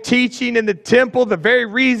out there teaching in the temple. The very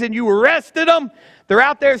reason you arrested them. They're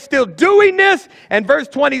out there still doing this. And verse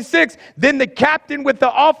 26, then the captain with the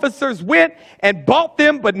officers went and bought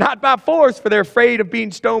them, but not by force, for they're afraid of being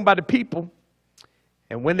stoned by the people.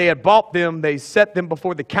 And when they had bought them, they set them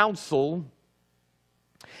before the council.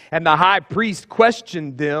 And the high priest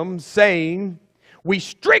questioned them, saying, we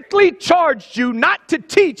strictly charged you not to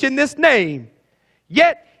teach in this name.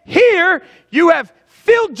 Yet here you have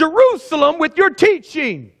filled Jerusalem with your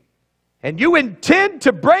teaching. And you intend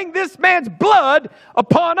to bring this man's blood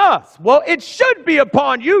upon us. Well, it should be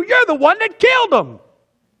upon you. You're the one that killed him.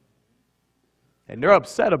 And they're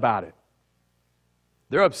upset about it.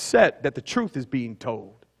 They're upset that the truth is being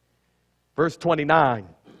told. Verse 29.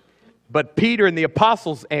 But Peter and the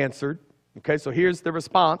apostles answered. Okay, so here's the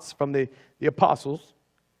response from the apostles.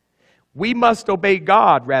 We must obey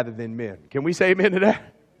God rather than men. Can we say amen to that?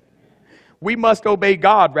 We must obey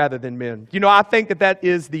God rather than men. You know, I think that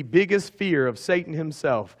is the biggest fear of Satan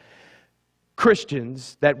himself.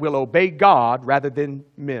 Christians that will obey God rather than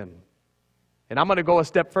men. And I'm going to go a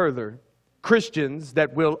step further. Christians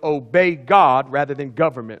that will obey God rather than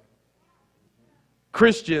government.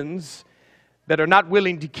 Christians that are not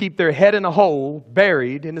willing to keep their head in a hole,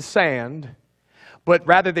 buried in the sand, but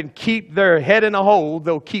rather than keep their head in a hole,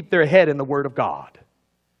 they'll keep their head in the Word of God.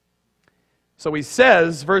 So he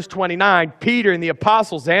says, verse 29, Peter and the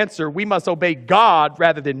apostles answer, we must obey God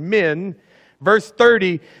rather than men. Verse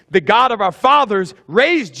 30, the God of our fathers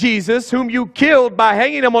raised Jesus, whom you killed by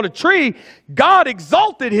hanging him on a tree. God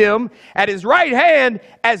exalted him at his right hand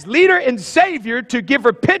as leader and savior to give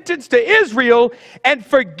repentance to Israel and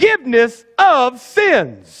forgiveness of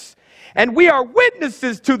sins. And we are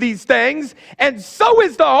witnesses to these things, and so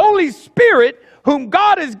is the Holy Spirit, whom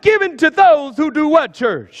God has given to those who do what,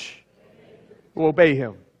 church? Who obey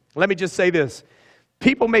him. Let me just say this.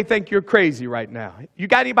 People may think you're crazy right now. You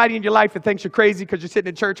got anybody in your life that thinks you're crazy because you're sitting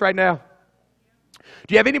in church right now?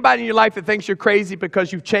 Do you have anybody in your life that thinks you're crazy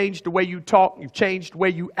because you've changed the way you talk, you've changed the way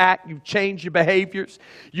you act, you've changed your behaviors,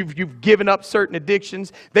 you've given up certain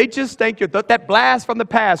addictions? They just think you're that blast from the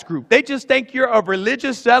past group. They just think you're a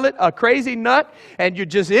religious zealot, a crazy nut, and you're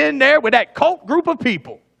just in there with that cult group of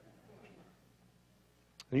people.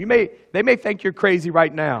 They may think you're crazy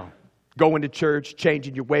right now. Going to church,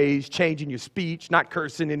 changing your ways, changing your speech, not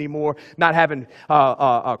cursing anymore, not having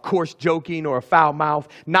a coarse joking or a foul mouth,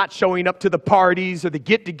 not showing up to the parties or the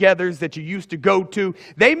get-togethers that you used to go to.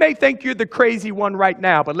 They may think you're the crazy one right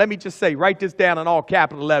now, but let me just say, write this down in all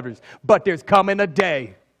capital letters. But there's coming a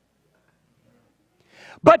day.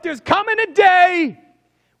 But there's coming a day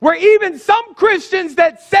where even some Christians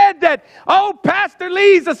that said that, oh, Pastor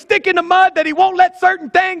Lee's a stick in the mud, that he won't let certain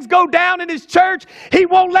things go down in his church. He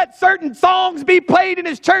won't let certain songs be played in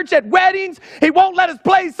his church at weddings. He won't let us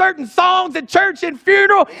play certain songs at church and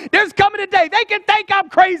funeral. There's coming a day. They can think I'm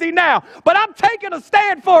crazy now, but I'm taking a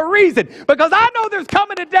stand for a reason, because I know there's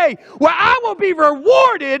coming a day where I will be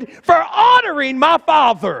rewarded for honoring my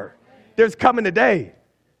Father. There's coming a day.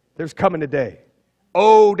 There's coming a day.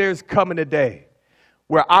 Oh, there's coming a day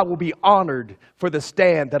where I will be honored for the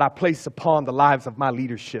stand that I place upon the lives of my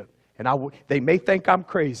leadership. And they may think I'm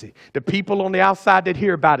crazy. The people on the outside that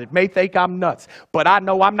hear about it may think I'm nuts. But I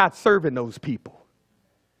know I'm not serving those people.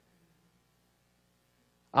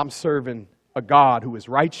 I'm serving a God who is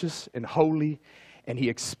righteous and holy And he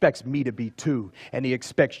expects me to be too. And he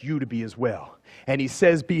expects you to be as well. And he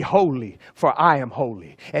says, be holy, for I am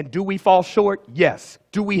holy. And do we fall short? Yes.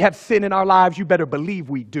 Do we have sin in our lives? You better believe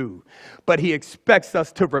we do. But he expects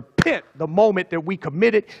us to repent the moment that we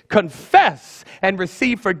commit it, confess and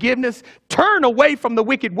receive forgiveness, turn away from the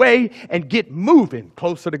wicked way, and get moving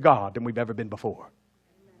closer to God than we've ever been before.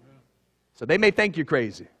 So they may think you're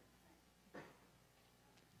crazy.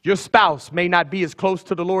 Your spouse may not be as close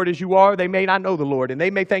to the Lord as you are. They may not know the Lord, and they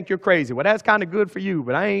may think you're crazy. Well, that's kind of good for you,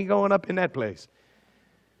 but I ain't going up in that place.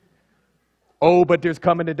 Oh, but there's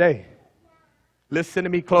coming a day. Listen to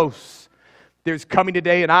me close. There's coming a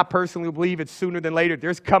day, and I personally believe it's sooner than later.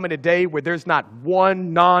 There's coming a day where there's not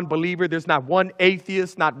one non-believer, there's not one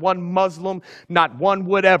atheist, not one Muslim, not one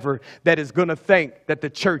whatever that is going to think that the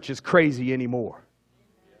church is crazy anymore.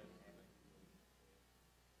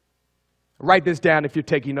 Write this down if you're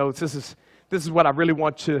taking notes. This is what I really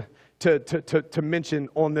want to mention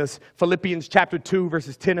on this. Philippians chapter 2,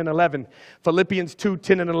 verses 10 and 11. Philippians 2,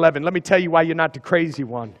 10 and 11. Let me tell you why you're not the crazy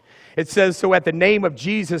one. It says, so at the name of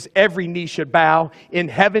Jesus, every knee should bow in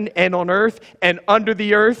heaven and on earth and under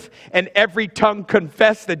the earth, and every tongue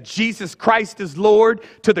confess that Jesus Christ is Lord,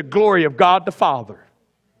 to the glory of God the Father.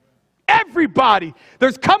 Everybody,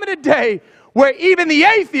 there's coming a day where even the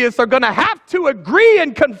atheists are going to have to agree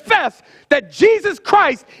and confess that Jesus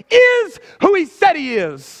Christ is who he said he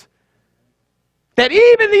is. That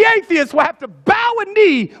even the atheists will have to bow a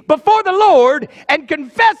knee before the Lord and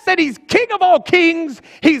confess that he's King of all kings,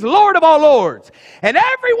 he's Lord of all lords. And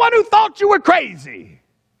everyone who thought you were crazy,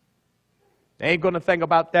 they ain't going to think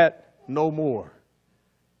about that no more.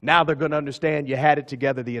 Now they're going to understand you had it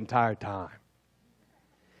together the entire time.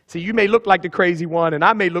 See, you may look like the crazy one, and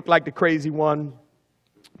I may look like the crazy one,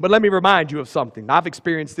 but let me remind you of something. I've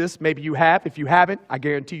experienced this. Maybe you have. If you haven't, I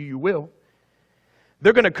guarantee you will.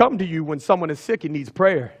 They're going to come to you when someone is sick and needs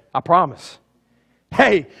prayer. I promise.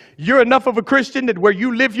 Hey, you're enough of a Christian that where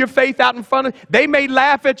you live your faith out in front of, they may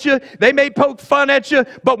laugh at you, they may poke fun at you,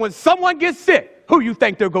 but when someone gets sick, who you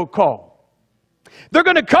think they're going to call? They're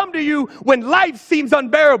going to come to you when life seems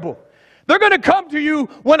unbearable. They're going to come to you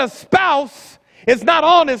when a spouse is not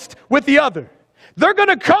honest with the other. They're going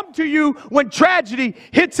to come to you when tragedy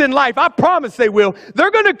hits in life. I promise they will. They're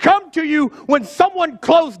going to come to you when someone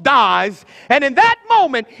close dies. And in that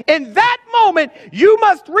moment, you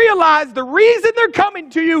must realize the reason they're coming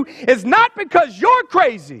to you is not because you're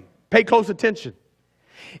crazy. Pay close attention.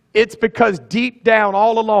 It's because deep down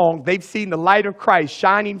all along, they've seen the light of Christ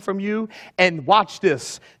shining from you. And watch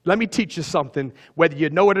this. Let me teach you something. Whether you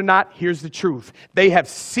know it or not, here's the truth. They have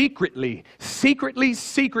secretly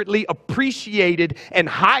appreciated and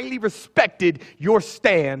highly respected your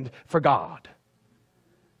stand for God.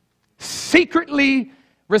 Secretly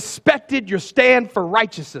respected your stand for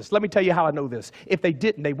righteousness. Let me tell you how I know this. If they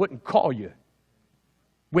didn't, they wouldn't call you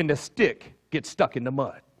when the stick gets stuck in the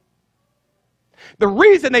mud. The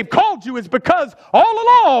reason they've called you is because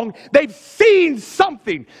all along they've seen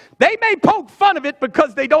something. They may poke fun of it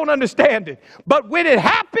because they don't understand it. But when it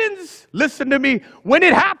happens, listen to me, when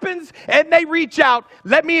it happens and they reach out,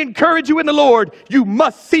 let me encourage you in the Lord, you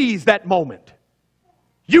must seize that moment.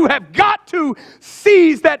 You have got to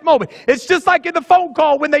seize that moment. It's just like in the phone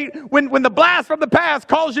call when the blast from the past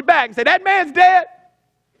calls you back and say, that man's dead.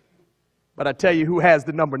 But I tell you who has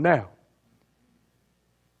the number now.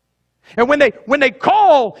 And when they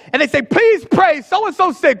call and they say, please pray,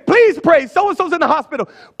 so-and-so's sick. Please pray, so-and-so's in the hospital.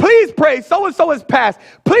 Please pray, so-and-so has passed.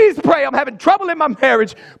 Please pray, I'm having trouble in my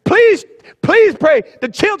marriage. Please pray, the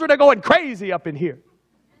children are going crazy up in here.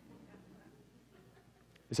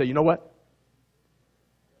 You say, you know what?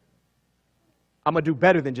 I'm going to do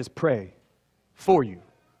better than just pray for you.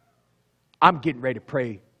 I'm getting ready to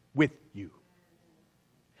pray with you.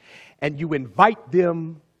 And you invite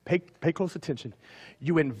them, pay close attention.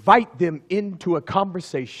 You invite them into a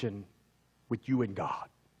conversation with you and God.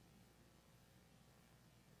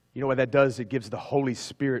 You know what that does? It gives the Holy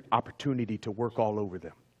Spirit opportunity to work all over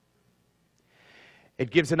them. It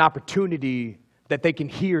gives an opportunity that they can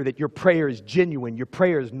hear that your prayer is genuine, your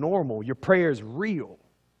prayer is normal, your prayer is real.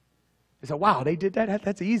 They say, wow, they did that?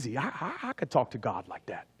 That's easy. I could talk to God like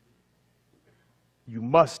that. You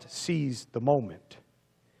must seize the moment.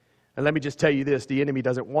 And let me just tell you this, the enemy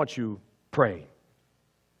doesn't want you praying.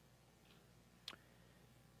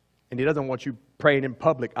 And he doesn't want you praying in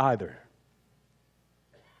public either.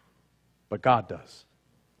 But God does.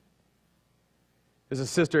 There's a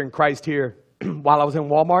sister in Christ here. While I was in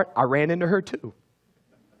Walmart, I ran into her too.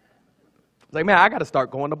 I was like, man, I got to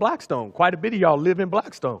start going to Blackstone. Quite a bit of y'all live in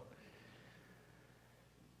Blackstone.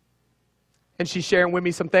 And she's sharing with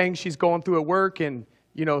me some things she's going through at work. And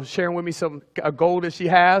sharing with me a goal that she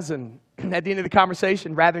has. And at the end of the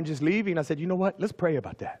conversation, rather than just leaving, I said, you know what? Let's pray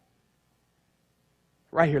about that.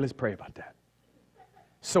 Right here, let's pray about that.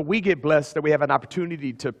 So we get blessed that we have an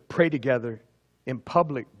opportunity to pray together in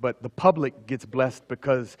public, but the public gets blessed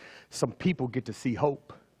because some people get to see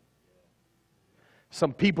hope.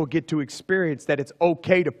 Some people get to experience that it's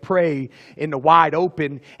okay to pray in the wide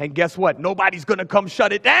open, and guess what? Nobody's going to come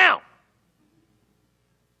shut it down.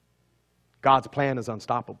 God's plan is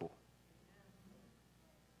unstoppable.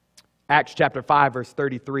 Acts chapter 5, verse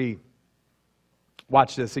 33.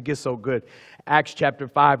 Watch this. It gets so good. Acts chapter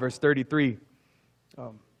 5, verse 33.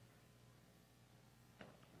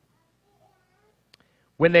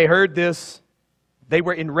 When they heard this, they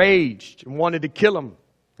were enraged and wanted to kill him.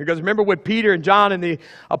 Because remember what Peter and John and the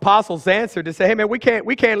apostles answered. They say, hey man, we can't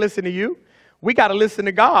listen to you. We got to listen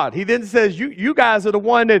to God. He then says, you guys are the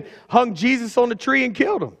one that hung Jesus on the tree and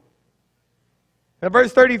killed him. In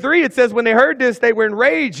verse 33, it says, when they heard this, they were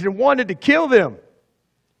enraged and wanted to kill them.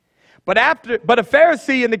 But a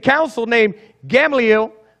Pharisee in the council named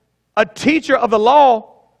Gamaliel, a teacher of the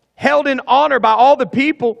law, held in honor by all the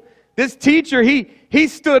people. This teacher, he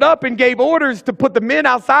stood up and gave orders to put the men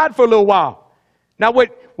outside for a little while. Now,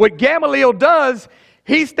 what Gamaliel does,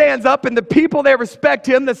 he stands up and the people, they respect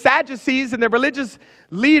him. The Sadducees and the religious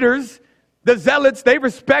leaders, the zealots, they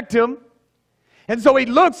respect him. And so he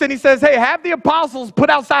looks and he says, hey, have the apostles put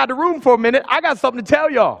outside the room for a minute. I got something to tell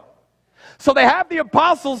y'all. So they have the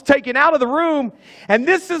apostles taken out of the room. And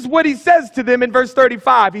this is what he says to them in verse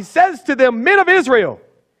 35. He says to them, men of Israel,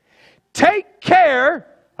 take care.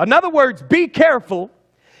 In other words, be careful.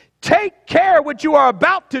 Take care what you are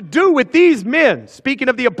about to do with these men. Speaking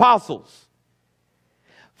of the apostles.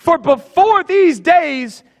 For before these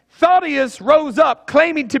days, Thaddeus rose up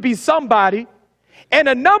claiming to be somebody. And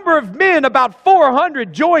a number of men, about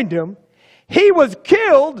 400, joined him. He was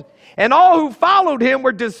killed, and all who followed him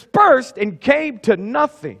were dispersed and came to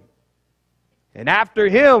nothing. And after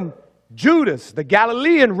him, Judas, the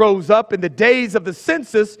Galilean, rose up in the days of the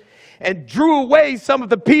census and drew away some of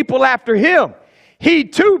the people after him. He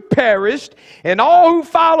too perished, and all who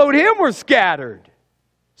followed him were scattered.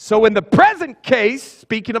 So in the present case,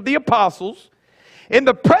 speaking of the apostles, in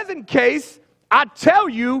the present case, I tell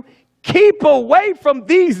you, keep away from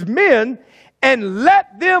these men and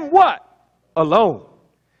let them what? Alone.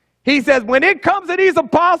 He says, when it comes to these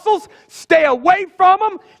apostles, stay away from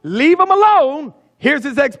them, leave them alone. Here's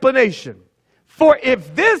his explanation. For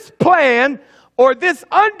if this plan or this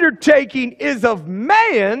undertaking is of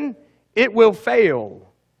man, it will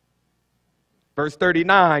fail. Verse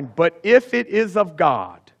 39, but if it is of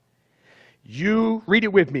God, you, read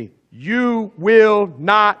it with me, you will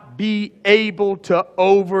not be able to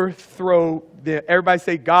overthrow them. Everybody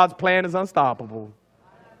say, God's plan is unstoppable.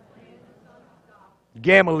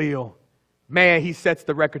 Gamaliel, man, he sets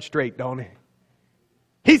the record straight, don't he?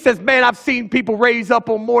 He says, man, I've seen people raise up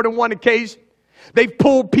on more than one occasion. They've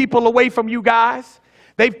pulled people away from you guys.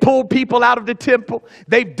 They've pulled people out of the temple.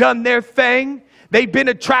 They've done their thing. They've been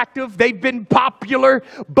attractive. They've been popular,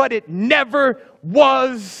 but it never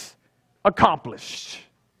was accomplished.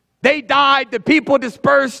 They died, the people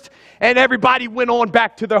dispersed, and everybody went on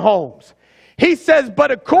back to their homes. He says,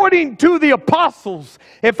 but according to the apostles,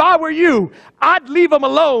 if I were you, I'd leave them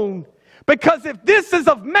alone, because if this is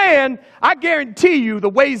of man, I guarantee you the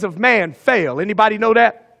ways of man fail. Anybody know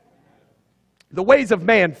that? The ways of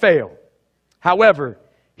man fail. However,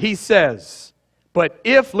 he says, but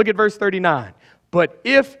if, look at verse 39, but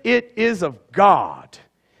if it is of God,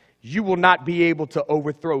 you will not be able to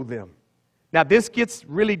overthrow them. Now, this gets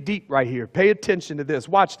really deep right here. Pay attention to this.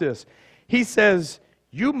 Watch this. He says,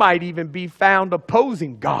 you might even be found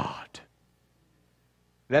opposing God.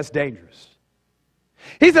 That's dangerous.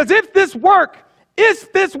 He says, if this work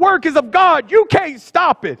is of God, you can't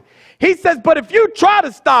stop it. He says, but if you try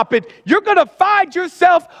to stop it, you're going to find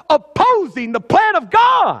yourself opposing the plan of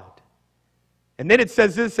God. And then it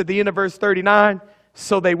says this at the end of verse 39.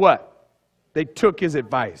 So they what? They took his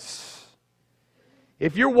advice.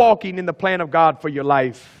 If you're walking in the plan of God for your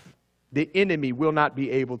life, the enemy will not be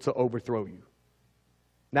able to overthrow you.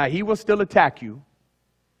 Now, he will still attack you,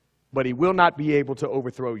 but he will not be able to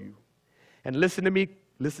overthrow you. And listen to me,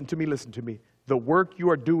 listen to me, listen to me. The work you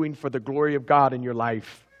are doing for the glory of God in your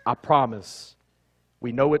life, I promise,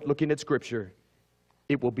 we know it looking at Scripture,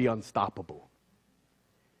 it will be unstoppable.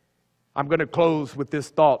 I'm going to close with this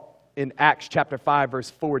thought in Acts chapter 5, verse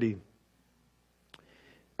 40.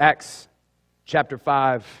 Acts chapter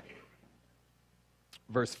 5,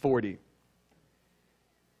 verse 40.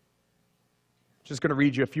 Just going to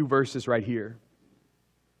read you a few verses right here.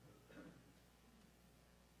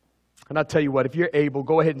 And I'll tell you what, if you're able,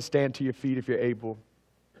 go ahead and stand to your feet if you're able.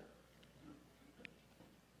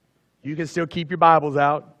 You can still keep your Bibles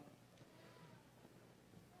out.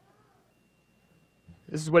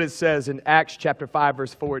 This is what it says in Acts chapter 5,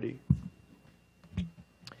 verse 40.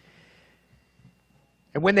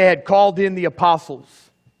 And when they had called in the apostles,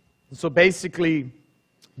 so basically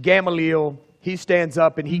Gamaliel, he stands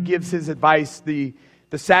up and he gives his advice. The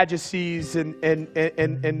Sadducees and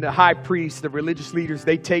the high priests, the religious leaders,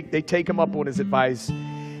 they take him up on his advice.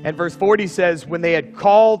 And verse 40 says, when they had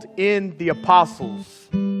called in the apostles,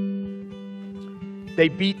 they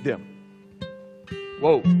beat them.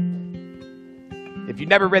 Whoa. If you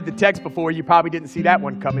never read the text before, you probably didn't see that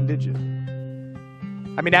one coming, did you?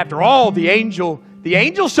 I mean, after all, the angel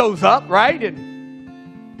shows up, right?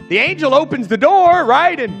 And the angel opens the door,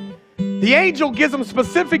 right? And the angel gives them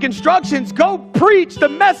specific instructions. Go preach the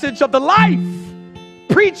message of the life.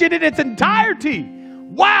 Preach it in its entirety.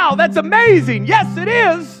 Wow, that's amazing. Yes, it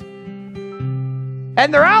is.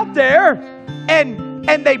 And they're out there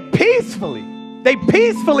and they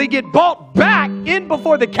peacefully get brought back in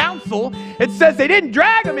before the council. It says they didn't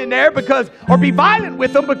drag them in there or be violent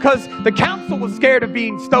with them because the council was scared of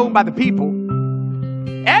being stoned by the people.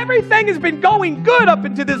 Everything has been going good up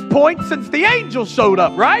until this point since the angel showed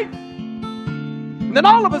up, right? And then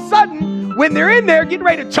all of a sudden, when they're in there getting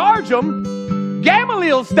ready to charge them,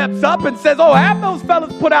 Gamaliel steps up and says, oh, have those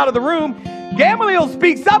fellas put out of the room. Gamaliel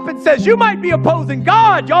speaks up and says, you might be opposing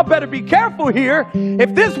God. Y'all better be careful here.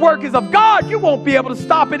 If this work is of God, you won't be able to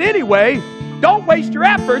stop it anyway. Don't waste your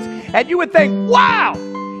efforts. And you would think, wow,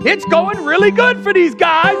 it's going really good for these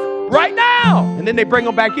guys right now. And then they bring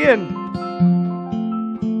them back in.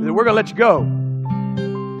 And then we're going to let you go.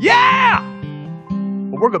 Yeah!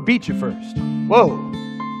 But we're going to beat you first. Whoa.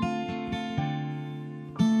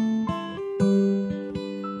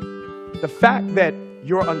 The fact that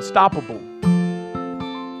you're unstoppable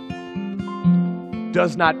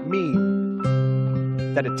does not mean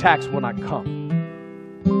that attacks will not come.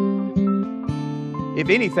 If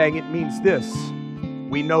anything, it means this.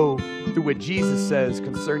 We know through what Jesus says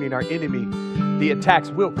concerning our enemy, the attacks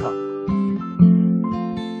will come.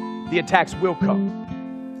 The attacks will come.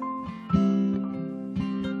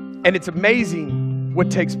 And it's amazing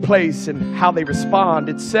what takes place and how they respond.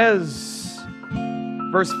 It says,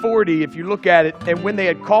 verse 40, if you look at it, and when they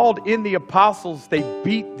had called in the apostles, they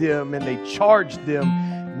beat them and they charged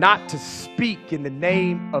them not to speak in the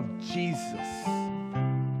name of Jesus.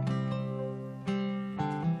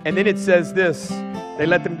 And then it says this, they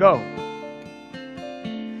let them go.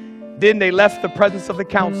 Then they left the presence of the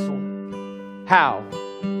council. How?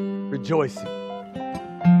 Rejoicing.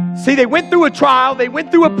 See, they went through a trial, they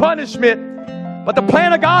went through a punishment, but the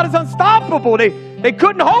plan of God is unstoppable. They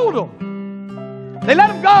couldn't hold them. They let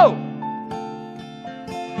them go.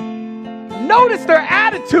 Notice their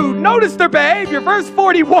attitude. Notice their behavior. Verse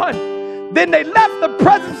 41. Then they left the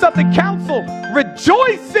presence of the council,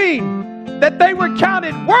 rejoicing that they were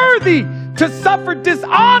counted worthy to suffer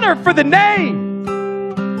dishonor for the name.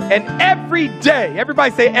 And every day,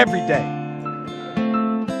 everybody say every day.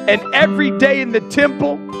 And every day in the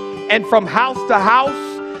temple and from house to house,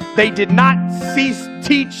 they did not cease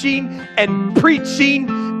teaching and preaching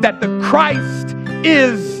that the Christ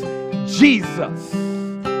is Jesus.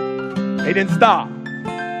 They didn't stop.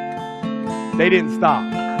 They didn't stop.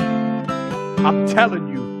 I'm telling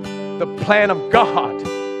you, the plan of God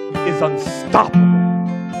is unstoppable.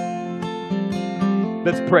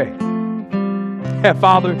 Let's pray.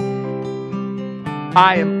 Father,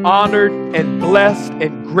 I am honored and blessed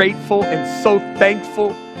and grateful and so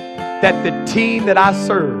thankful that the team that I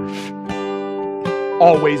serve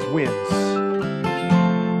always wins.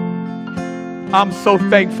 I'm so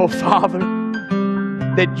thankful, Father,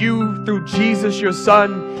 that you, through Jesus, your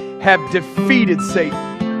Son, have defeated Satan.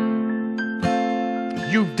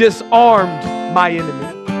 You've disarmed my enemy.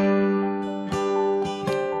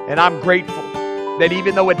 And I'm grateful that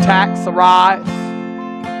even though attacks arise,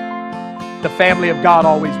 the family of God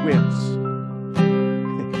always wins.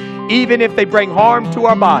 Even if they bring harm to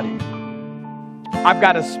our body, I've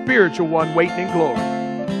got a spiritual one waiting in glory.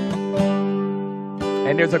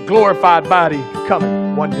 And there's a glorified body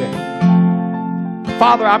coming one day.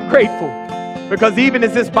 Father, I'm grateful because even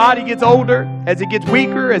as this body gets older, as it gets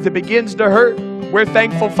weaker, as it begins to hurt, we're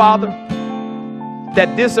thankful, Father,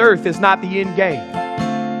 that this earth is not the end game.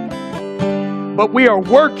 But we are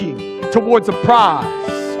working towards a prize.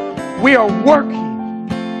 We are working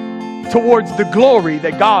towards the glory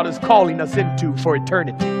that God is calling us into for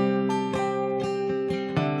eternity.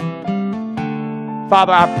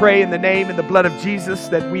 Father, I pray in the name and the blood of Jesus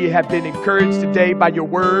that we have been encouraged today by your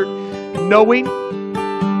word, knowing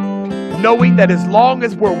knowing that as long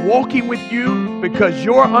as we're walking with you, because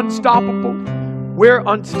you're unstoppable, we're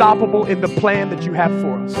unstoppable in the plan that you have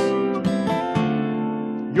for us.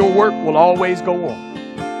 Your work will always go on,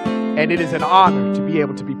 and it is an honor to be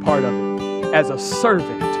able to be part of it as a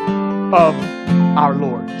servant of our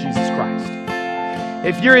Lord Jesus Christ.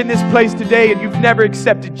 If you're in this place today and you've never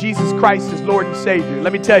accepted Jesus Christ as Lord and Savior,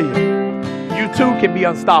 let me tell you, you too can be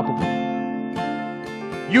unstoppable.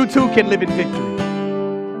 You too can live in victory.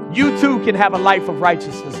 You too can have a life of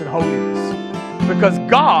righteousness and holiness, because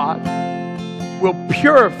God will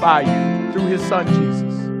purify you through His Son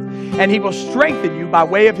Jesus, and He will strengthen you by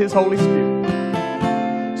way of His Holy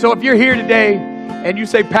Spirit. So if you're here today and you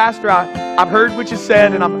say, Pastor, I've heard what you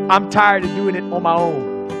said, and I'm tired of doing it on my own.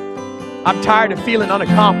 I'm tired of feeling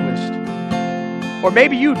unaccomplished. Or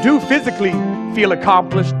maybe you do physically feel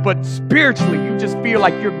accomplished, but spiritually you just feel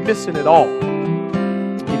like you're missing it all.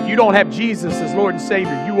 If you don't have Jesus as Lord and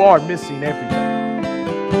Savior, you are missing everything.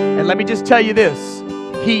 And let me just tell you this,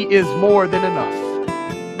 He is more than enough,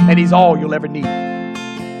 and He's all you'll ever need.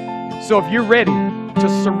 So if you're ready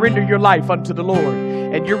to surrender your life unto the Lord,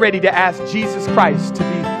 and you're ready to ask Jesus Christ to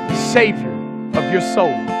be Savior of your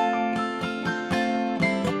soul,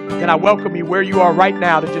 then I welcome you where you are right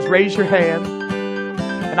now to just raise your hand,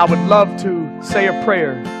 and I would love to say a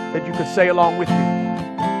prayer that you could say along with me.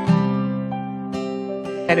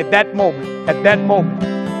 And at that moment,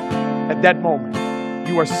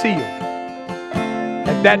 you are sealed.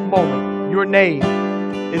 At that moment, your name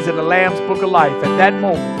is in the Lamb's Book of Life. At that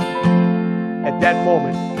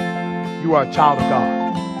moment, you are a child of God.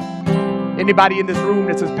 Anybody in this room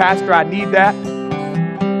that says, Pastor, I need that,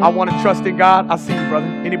 I want to trust in God, I see you, brother.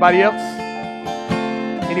 Anybody else?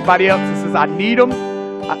 Anybody else that says, I need Him,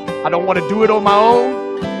 I don't want to do it on my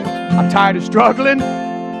own, I'm tired of struggling,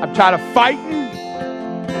 I'm tired of fighting,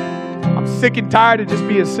 I'm sick and tired of just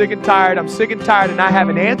being sick and tired, I'm sick and tired of not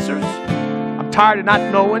having answers, I'm tired of not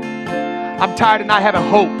knowing, I'm tired of not having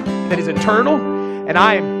hope that is eternal, and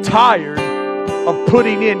I am tired of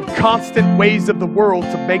putting in constant ways of the world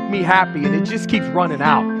to make me happy, and it just keeps running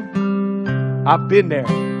out. I've been there,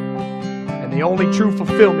 and the only true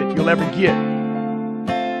fulfillment you'll ever get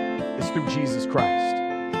is through Jesus Christ.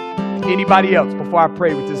 Anybody else, before I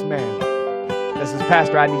pray with this man that says,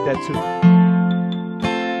 Pastor, I need that too?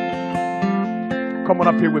 Come on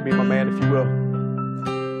up here with me, my man, if you will.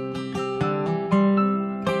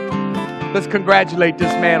 Let's congratulate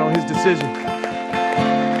this man on his decision.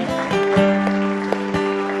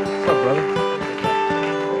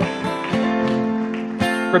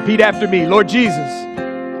 Repeat after me. Lord Jesus,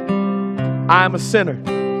 I am a sinner,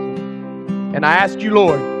 and I ask you,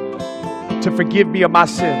 Lord, to forgive me of my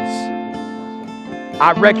sins.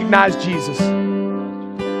 I recognize, Jesus,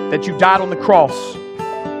 that you died on the cross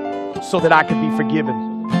so that I could be forgiven.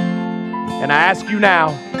 And I ask you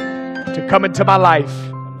now to come into my life,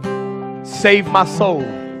 save my soul,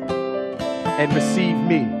 and receive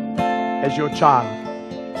me as your child.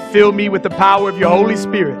 Fill me with the power of your Holy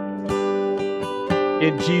Spirit.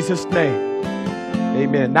 In Jesus' name,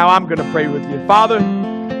 amen. Now I'm going to pray with you. Father,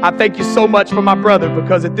 I thank you so much for my brother,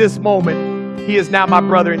 because at this moment, he is now my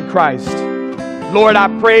brother in Christ. Lord, I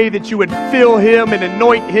pray that you would fill him and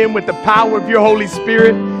anoint him with the power of your Holy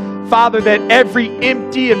Spirit. Father, that every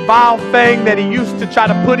empty and vile thing that he used to try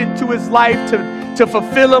to put into his life to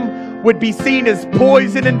fulfill him would be seen as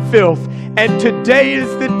poison and filth. And today is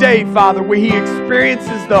the day, Father, where he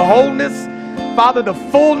experiences the wholeness, Father, the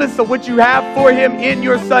fullness of what you have for him in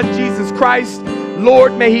your Son, Jesus Christ.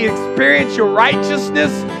 Lord, may he experience your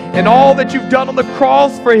righteousness, and all that you've done on the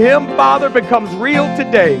cross for him, Father, becomes real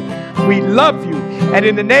today. We love you. And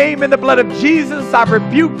in the name and the blood of Jesus, I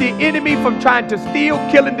rebuke the enemy from trying to steal,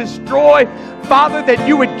 kill, and destroy. Father, that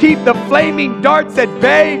you would keep the flaming darts at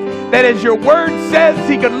bay, that as your word says,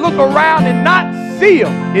 he can look around and not see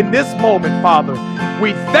them in this moment, Father.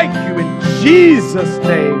 We thank you in Jesus'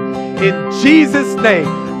 name. In Jesus' name,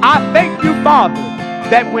 I thank you, Father,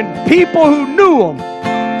 that when people who knew him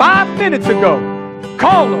 5 minutes ago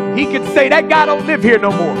called him, he could say, that guy don't live here no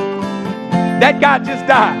more. That guy just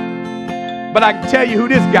died. But I can tell you who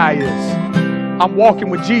this guy is. I'm walking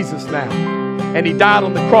with Jesus now. And he died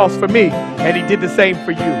on the cross for me, and he did the same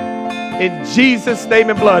for you. In Jesus' name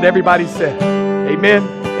and blood, everybody said, amen,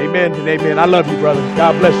 amen, and amen. I love you, brother.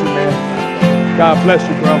 God bless you, man. God bless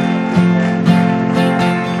you, bro.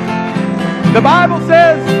 The Bible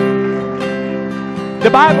says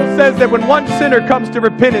that when one sinner comes to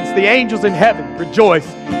repentance, the angels in heaven rejoice.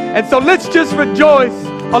 And so let's just rejoice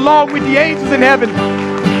along with the angels in heaven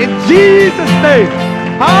in Jesus' name.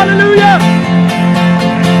 Hallelujah.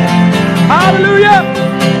 Hallelujah.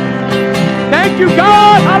 Thank you,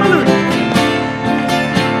 God. Hallelujah.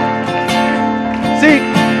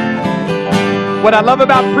 What I love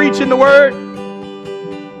about preaching the word,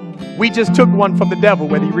 we just took one from the devil,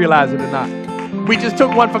 whether you realize it or not. We just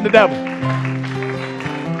took one from the devil.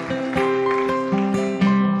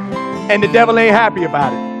 And the devil ain't happy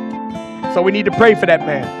about it. So we need to pray for that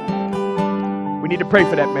man. We need to pray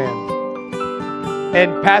for that man.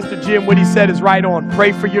 And Pastor Jim, what he said is right on.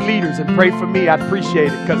 Pray for your leaders and pray for me. I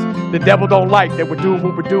appreciate it, because the devil don't like that we're doing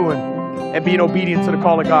what we're doing and being obedient to the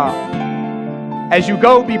call of God. As you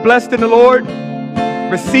go, be blessed in the Lord.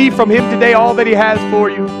 Receive from him today all that he has for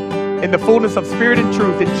you in the fullness of spirit and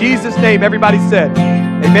truth. In Jesus' name, everybody said,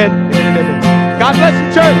 amen, amen, amen. God bless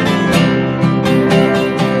you, church.